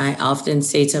often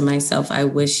say to myself, I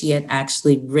wish he had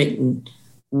actually written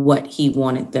what he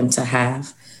wanted them to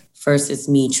have versus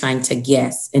me trying to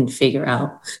guess and figure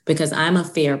out, because I'm a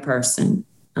fair person.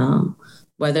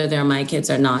 Whether they're my kids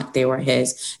or not, they were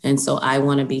his. And so I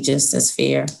want to be just as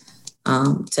fair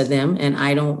to them. And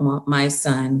I don't want my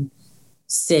son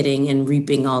sitting and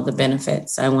reaping all the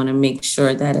benefits. I want to make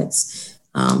sure that it's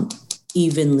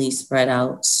evenly spread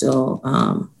out.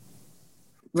 So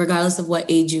regardless of what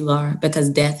age you are, because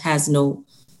death has no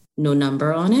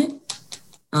number on it.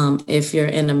 If you're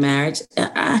in a marriage,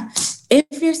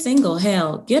 if you're single,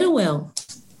 hell, get a will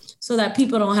so that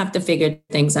people don't have to figure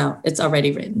things out. It's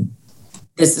already written.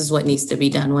 This is what needs to be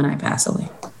done when I pass away.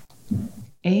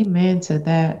 Amen to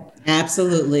that.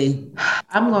 Absolutely.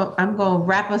 I'm going to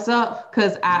wrap us up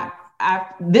because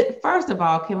first of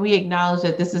all, can we acknowledge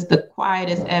that this is the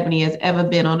quietest Ebony has ever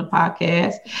been on the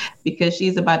podcast, because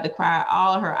she's about to cry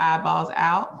all her eyeballs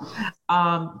out.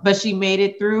 But she made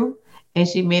it through, and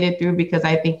she made it through because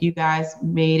I think you guys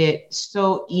made it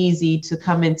so easy to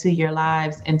come into your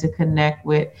lives and to connect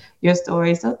with your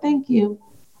story. So thank you.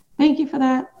 Thank you for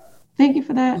that. Thank you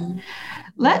for that.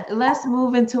 Let's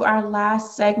move into our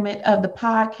last segment of the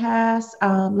podcast.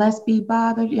 Let's be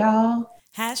bothered, y'all.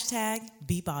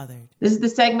 #be bothered. This is the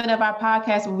segment of our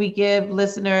podcast where we give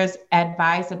listeners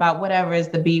advice about whatever is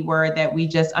the B word that we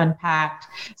just unpacked.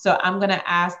 So I'm going to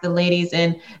ask the ladies,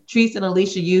 and Treese and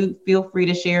Alicia, you feel free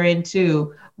to share in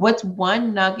too. What's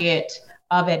one nugget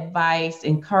of advice,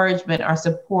 encouragement, or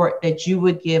support that you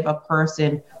would give a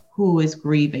person who is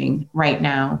grieving right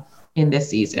now in this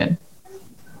season?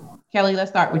 Kelly,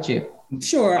 let's start with you.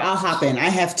 Sure, I'll hop in. I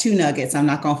have 2 nuggets. I'm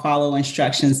not going to follow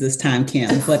instructions this time,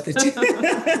 Kim, but the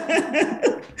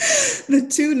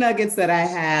 2 nuggets that I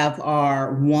have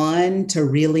are, one, to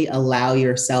really allow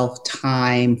yourself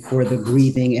time for the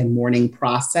grieving and mourning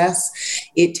process.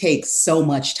 It takes so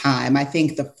much time. I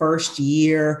think the first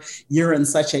year you're in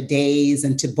such a daze,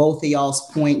 and to both of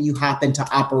y'all's point, you hop into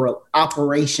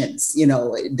operations,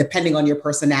 depending on your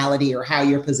personality or how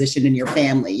you're positioned in your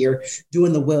family. You're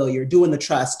doing the will, you're doing the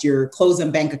trust, you're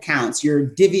closing bank accounts, you're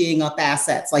divvying up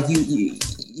assets, like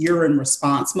you're in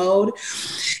response mode.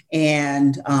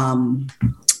 And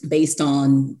based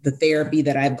on the therapy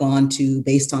that I've gone to,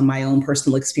 based on my own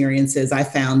personal experiences, I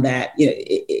found that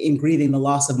in grieving the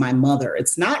loss of my mother,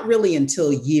 it's not really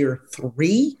until year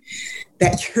 3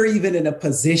 that you're even in a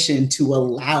position to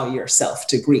allow yourself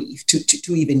to grieve,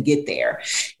 to even get there.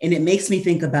 And it makes me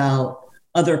think about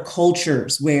other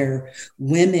cultures where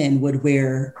women would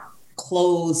wear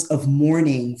clothes of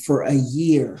mourning for a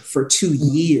year, for 2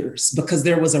 years, because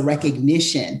there was a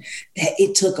recognition that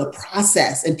it took a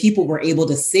process and people were able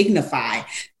to signify,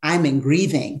 I'm in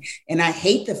grieving. And I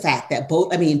hate the fact that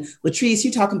Latrice,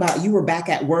 you talking about you were back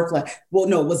at work it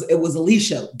was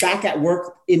Alicia back at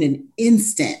work in an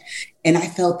instant. And I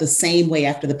felt the same way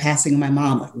after the passing of my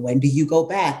mom. Like, when do you go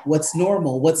back? What's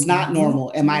normal? What's not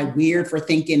normal? Am I weird for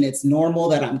thinking it's normal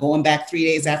that I'm going back 3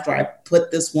 days after I put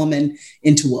this woman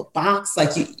into a box?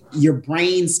 Like your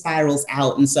brain spirals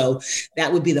out. And so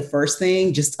that would be the first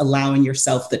thing, just allowing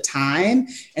yourself the time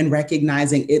and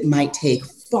recognizing it might take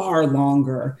far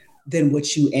longer than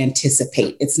what you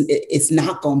anticipate. It's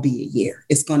not going to be a year.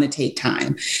 It's going to take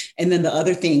time. And then the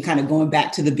other thing, kind of going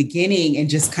back to the beginning and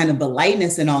just kind of the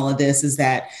lightness in all of this, is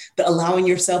that the allowing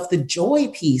yourself the joy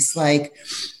piece. Like,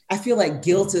 I feel like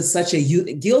guilt is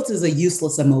a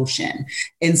useless emotion.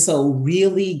 And so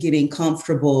really getting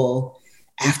comfortable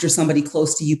after somebody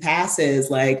close to you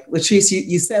passes, like Latrice,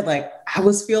 you said, like, I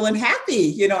was feeling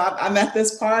happy. I'm at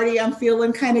this party. I'm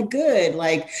feeling kind of good.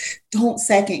 Like, don't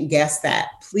second guess that.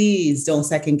 Please don't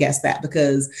second guess that,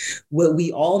 because what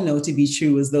we all know to be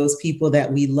true is those people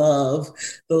that we love,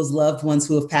 those loved ones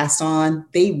who have passed on,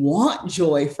 they want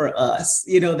joy for us.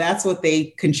 That's what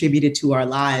they contributed to our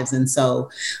lives. And so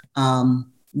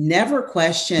never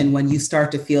question when you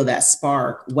start to feel that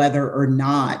spark, whether or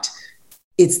not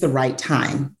it's the right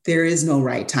time. There is no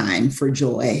right time for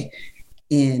joy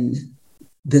in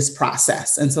this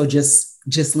process. And so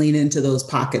just lean into those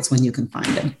pockets when you can find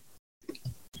them.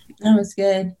 That was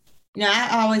good.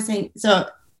 I always think, so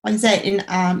like I said, in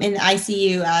the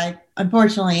ICU, I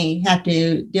unfortunately have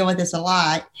to deal with this a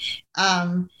lot.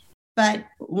 But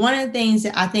one of the things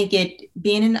that I think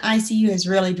being in the ICU has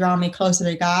really drawn me closer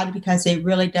to God, because it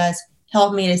really does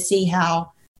help me to see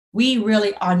how we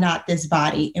really are not this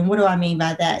body. And what do I mean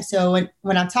by that? So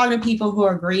when I'm talking to people who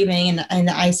are grieving in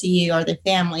the ICU or their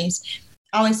families,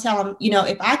 I always tell them,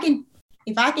 if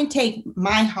I can take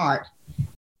my heart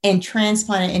and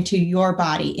transplant it into your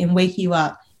body and wake you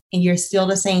up and you're still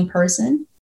the same person,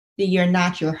 then you're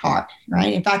not your heart,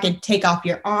 right? If I can take off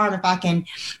your arm,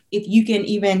 if you can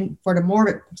even, for the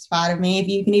morbid side of me, if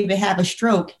you can even have a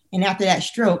stroke, and after that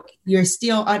stroke, you're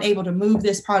still unable to move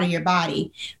this part of your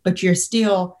body, but you're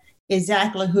still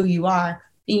exactly who you are,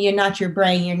 then you're not your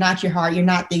brain, you're not your heart, you're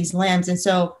not these limbs. And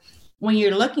so when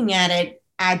you're looking at it,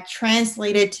 I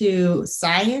translate it to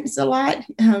science a lot,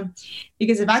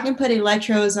 because if I can put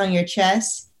electrodes on your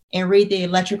chest and read the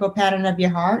electrical pattern of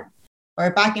your heart, or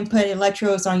if I can put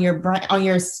electrodes on your brain, on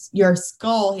your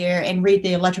skull here, and read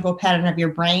the electrical pattern of your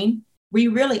brain, we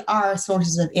really are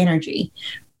sources of energy.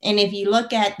 And if you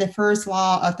look at the first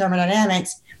law of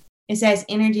thermodynamics, it says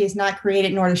energy is not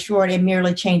created nor destroyed, it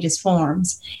merely changes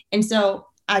forms. And so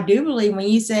I do believe when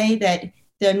you say that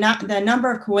the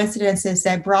number of coincidences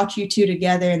that brought you two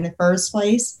together in the first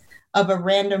place, of a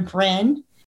random friend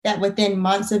that within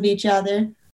months of each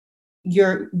other,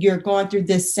 you're going through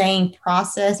this same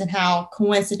process, and how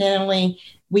coincidentally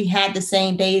we had the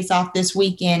same days off this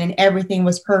weekend and everything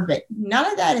was perfect. None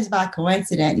of that is by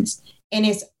coincidence. And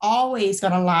it's always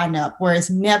going to line up, where it's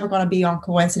never going to be on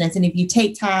coincidence. And if you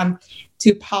take time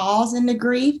to pause in the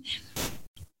grief,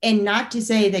 and not to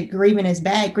say that grieving is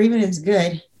bad, grieving is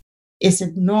good. It's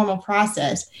a normal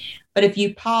process. But if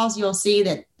you pause, you'll see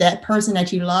that that person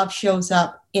that you love shows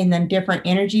up in a different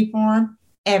energy form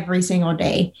every single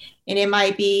day. And it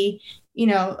might be,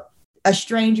 a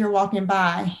stranger walking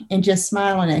by and just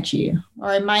smiling at you.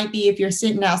 Or it might be if you're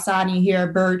sitting outside and you hear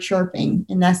a bird chirping,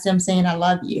 and that's them saying, I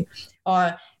love you.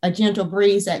 Or a gentle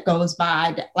breeze that goes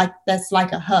by, that's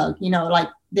like a hug, like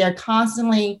they're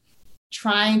constantly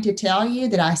trying to tell you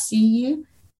that I see you,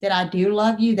 that I do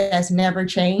love you, that's never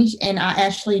changed. And I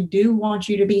actually do want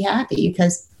you to be happy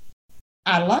because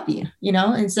I love you, you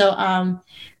know? And so,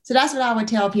 so that's what I would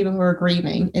tell people who are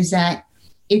grieving is that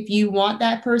if you want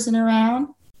that person around,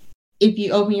 if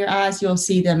you open your eyes, you'll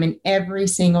see them in every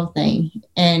single thing.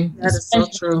 And that is so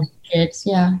true. Kids,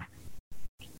 yeah.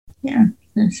 Yeah,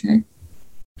 that's it.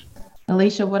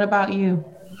 Alicia, what about you?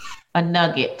 A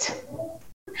nugget.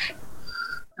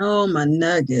 Oh, my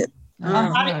nugget.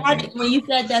 When you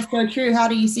said that's so true, how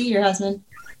do you see your husband?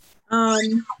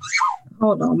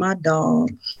 Hold on, my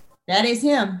dog. That is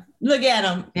him. Look at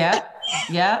him.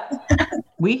 Yeah.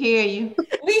 We hear you.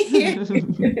 We hear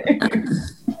you.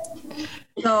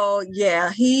 So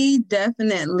yeah, he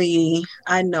definitely,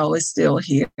 I know, is still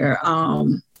here.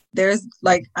 There's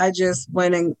like, I just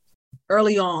went and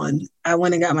early on, I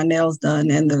went and got my nails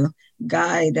done, and the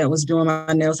guy that was doing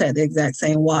my nails had the exact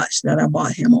same watch that I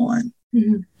bought him on.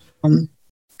 Mm-hmm.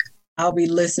 I'll be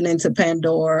listening to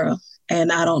Pandora,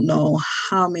 and I don't know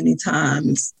how many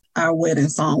times our wedding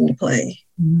song will play.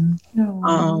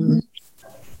 Mm-hmm.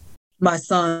 My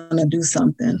son will do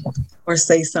something or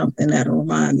say something that'll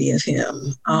remind me of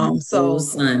him. So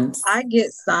I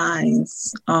get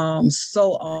signs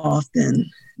so often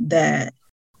that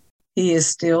he is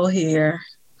still here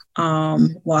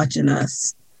watching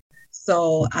us.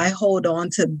 So I hold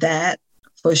on to that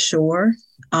for sure.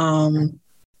 And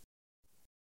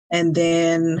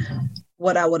then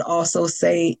what I would also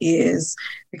say is,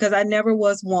 because I never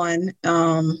was one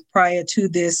prior to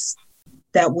this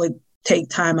that would take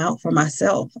time out for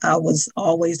myself. I was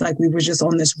always like, we were just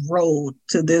on this road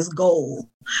to this goal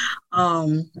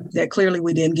that clearly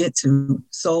we didn't get to.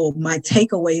 So my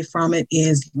takeaway from it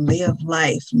is live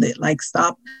life, like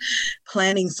stop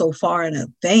planning so far in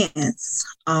advance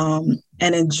and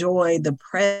enjoy the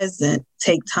present.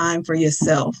 Take time for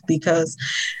yourself, because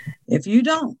if you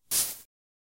don't,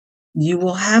 you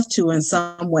will have to in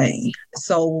some way.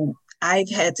 So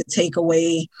I've had to take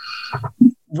away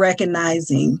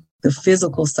recognizing the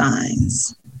physical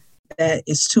signs that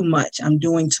it's too much. I'm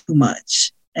doing too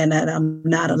much, and that I'm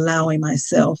not allowing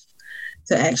myself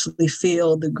to actually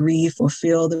feel the grief or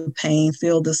feel the pain,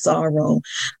 feel the sorrow.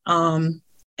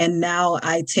 And now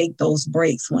I take those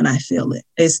breaks when I feel it.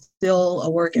 It's still a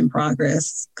work in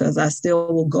progress because I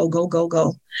still will go.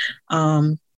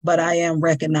 But I am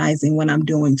recognizing when I'm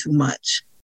doing too much.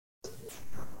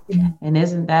 And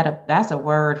isn't that's a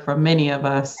word for many of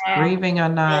us, grieving or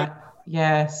not?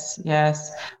 Yes.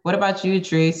 What about you,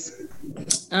 Treese?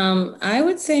 I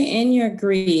would say in your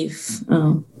grief,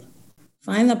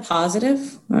 find the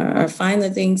positive or find the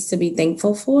things to be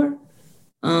thankful for.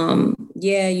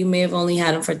 Yeah, you may have only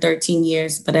had them for 13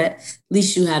 years, but at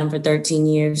least you had them for 13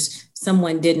 years.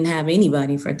 Someone didn't have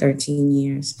anybody for 13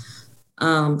 years.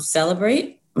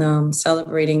 Celebrating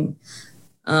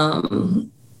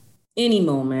any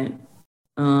moment.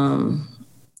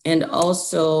 And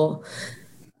also,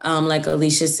 like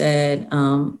Alicia said,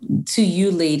 to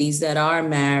you ladies that are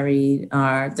married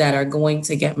or that are going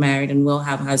to get married and will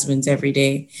have husbands every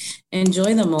day,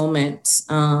 enjoy the moment.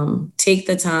 Take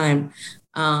the time.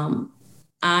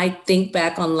 I think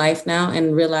back on life now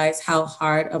and realize how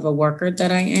hard of a worker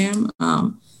that I am.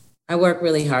 I work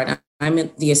really hard. I'm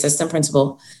the assistant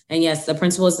principal. And yes, the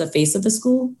principal is the face of the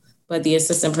school, but the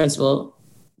assistant principal,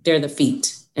 they're the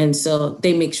feet. And so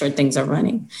they make sure things are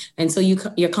running. And so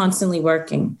you're constantly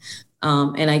working.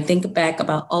 And I think back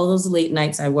about all those late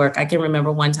nights I work. I can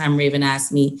remember one time Raven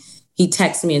asked me, he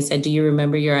texted me and said, "Do you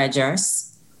remember your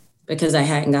address?" Because I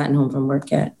hadn't gotten home from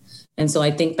work yet. And so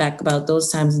I think back about those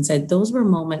times and said, those were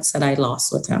moments that I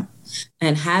lost with him.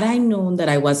 And had I known that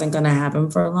I wasn't going to have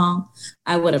him for long,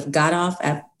 I would have got off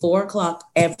at 4:00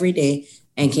 every day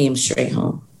and came straight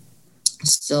home.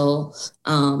 So,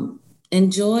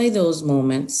 enjoy those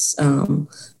moments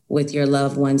with your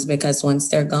loved ones, because once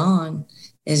they're gone,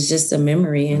 it's just a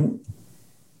memory. And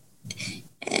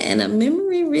a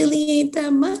memory really ain't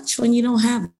that much when you don't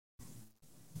have it.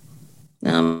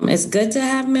 It's good to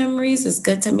have memories. It's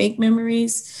good to make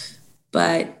memories.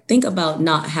 But think about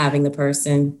not having the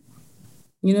person,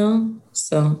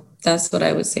 So that's what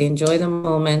I would say. Enjoy the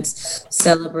moments,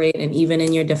 celebrate, and even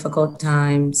in your difficult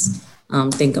times,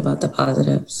 think about the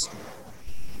positives.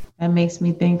 That makes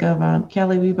me think of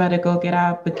Kelly. We better go get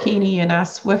our bikini and our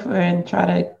Swiffer and try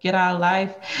to get our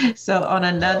life. So on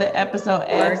another episode,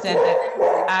 Eb said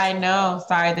that I know.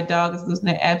 Sorry, the dog is losing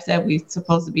their Eb said we're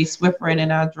supposed to be Swiffering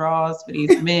in our drawers for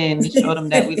these men to show them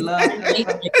that we love them.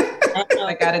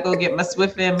 I gotta go get my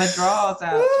Swiffer and my drawers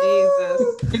out. Jesus,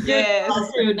 yes,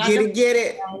 get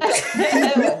it.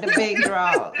 The big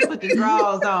drawers. Put the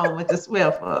drawers on with the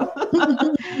Swiffer.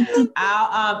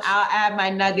 I'll add my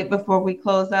nugget before we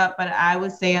close up, but I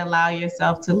would say allow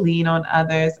yourself to lean on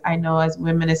others. I know as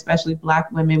women, especially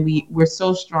Black women, we're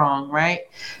so strong, right?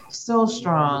 So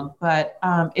strong, but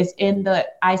it's in the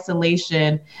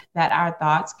isolation that our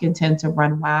thoughts can tend to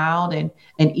run wild and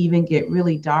even get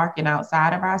really dark and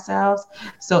outside of ourselves.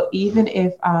 So even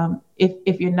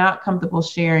if you're not comfortable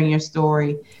sharing your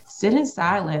story, sit in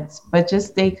silence, but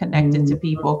just stay connected to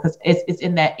people, because it's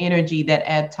in that energy that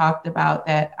Ed talked about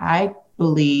that I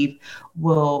believe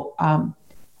will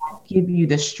give you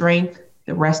the strength,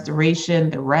 the restoration,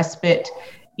 the respite,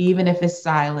 even if it's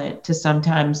silent, to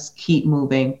sometimes keep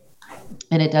moving.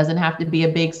 And it doesn't have to be a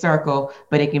big circle,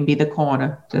 but it can be the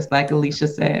corner, just like Alicia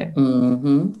said.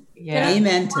 Mm-hmm. Yeah.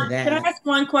 Amen to that. Can I ask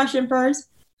one question first?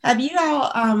 Have you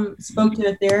all spoke to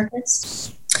a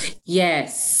therapist?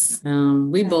 Yes,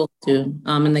 we both do,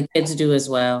 and the kids do as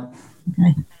well.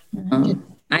 Okay.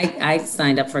 I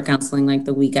signed up for counseling like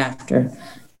the week after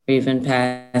Raven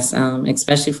passed,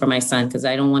 especially for my son, because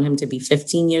I don't want him to be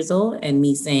 15 years old and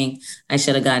me saying I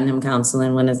should have gotten him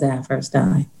counseling when his dad first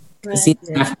died. Because he's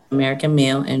an African American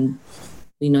male, and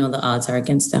we know the odds are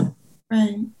against him.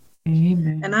 Right.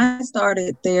 Amen. And I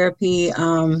started therapy.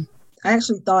 I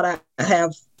actually thought I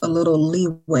have a little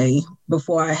leeway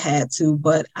before I had to,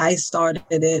 but I started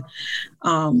it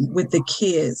with the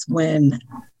kids when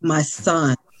my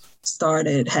son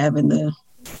started having the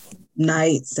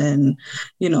nights and,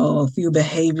 a few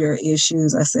behavior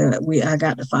issues. I said, I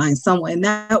got to find someone.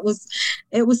 And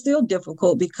it was still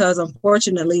difficult because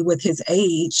unfortunately with his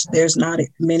age, there's not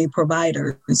many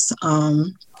providers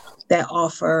that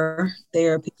offer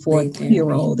therapy for a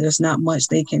 2-year-old. There's not much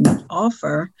they can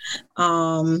offer.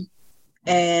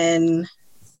 And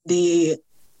the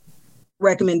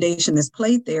recommendation is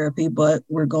play therapy, but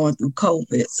we're going through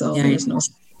COVID, so there's no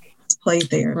play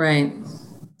therapy. Right.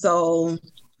 So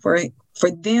for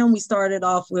them, we started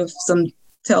off with some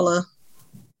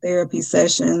teletherapy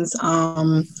sessions,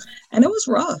 and it was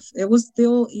rough. It was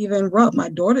still even rough. My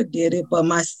daughter did it, but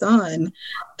my son,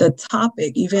 the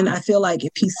topic, even I feel like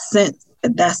if he sensed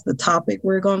that that's the topic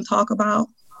we're going to talk about,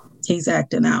 he's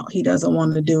acting out. He doesn't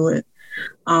want to do it.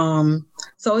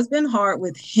 So it's been hard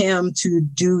with him to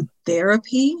do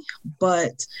therapy,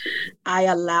 but I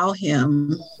allow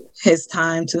him his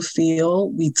time to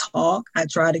feel. We talk. I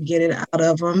try to get it out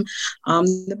of him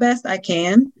the best I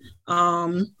can.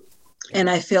 And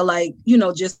I feel like,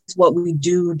 just what we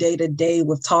do day to day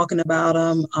with talking about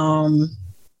him,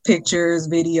 pictures,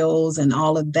 videos, and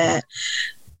all of that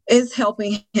is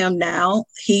helping him now.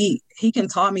 He can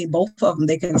talk me, both of them,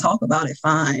 they can talk about it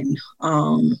fine.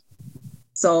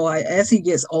 So as he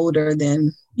gets older,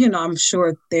 then, I'm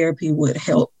sure therapy would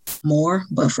help more,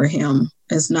 but for him,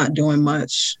 it's not doing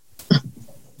much.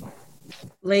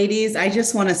 Ladies, I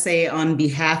just want to say on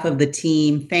behalf of the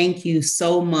team, thank you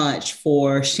so much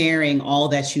for sharing all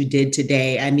that you did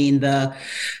today. I mean, the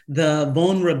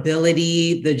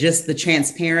vulnerability, the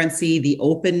transparency, the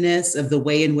openness of the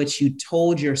way in which you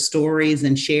told your stories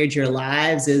and shared your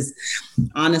lives is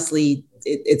honestly,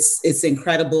 it's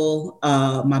incredible.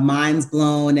 My mind's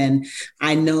blown. And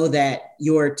I know that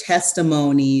your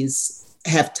testimonies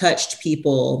have touched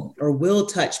people or will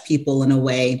touch people in a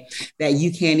way that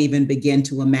you can't even begin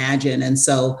to imagine. And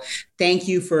so thank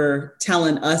you for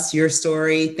telling us your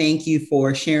story. Thank you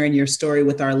for sharing your story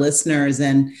with our listeners,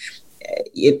 and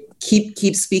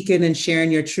keep speaking and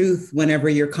sharing your truth whenever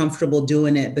you're comfortable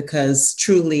doing it, because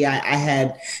truly I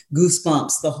had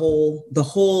goosebumps the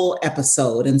whole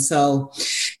episode. And so,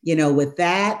 with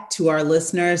that, to our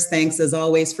listeners, thanks as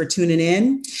always for tuning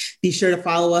in. Be sure to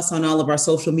follow us on all of our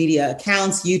social media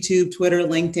accounts, YouTube, Twitter,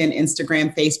 LinkedIn,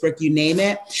 Instagram, Facebook, you name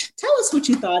it. Tell us what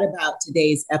you thought about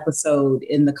today's episode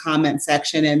in the comment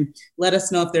section, and let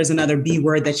us know if there's another B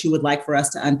word that you would like for us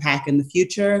to unpack in the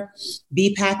future.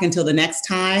 BPAC, until the next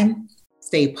time,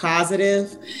 stay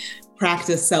positive,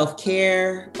 practice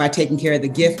self-care by taking care of the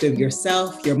gift of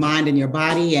yourself, your mind, and your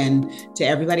body. And to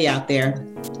everybody out there,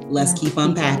 let's keep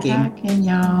unpacking.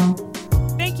 Y'all.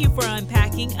 Thank you for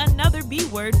unpacking another B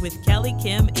word with Kelly,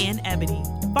 Kim, and Ebony.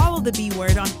 Follow the B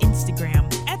word on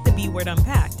Instagram at the B word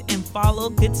unpacked, and follow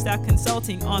Good Stock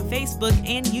Consulting on Facebook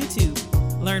and YouTube.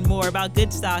 Learn more about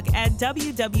Good Stock at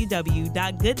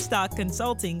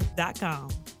www.goodstockconsulting.com.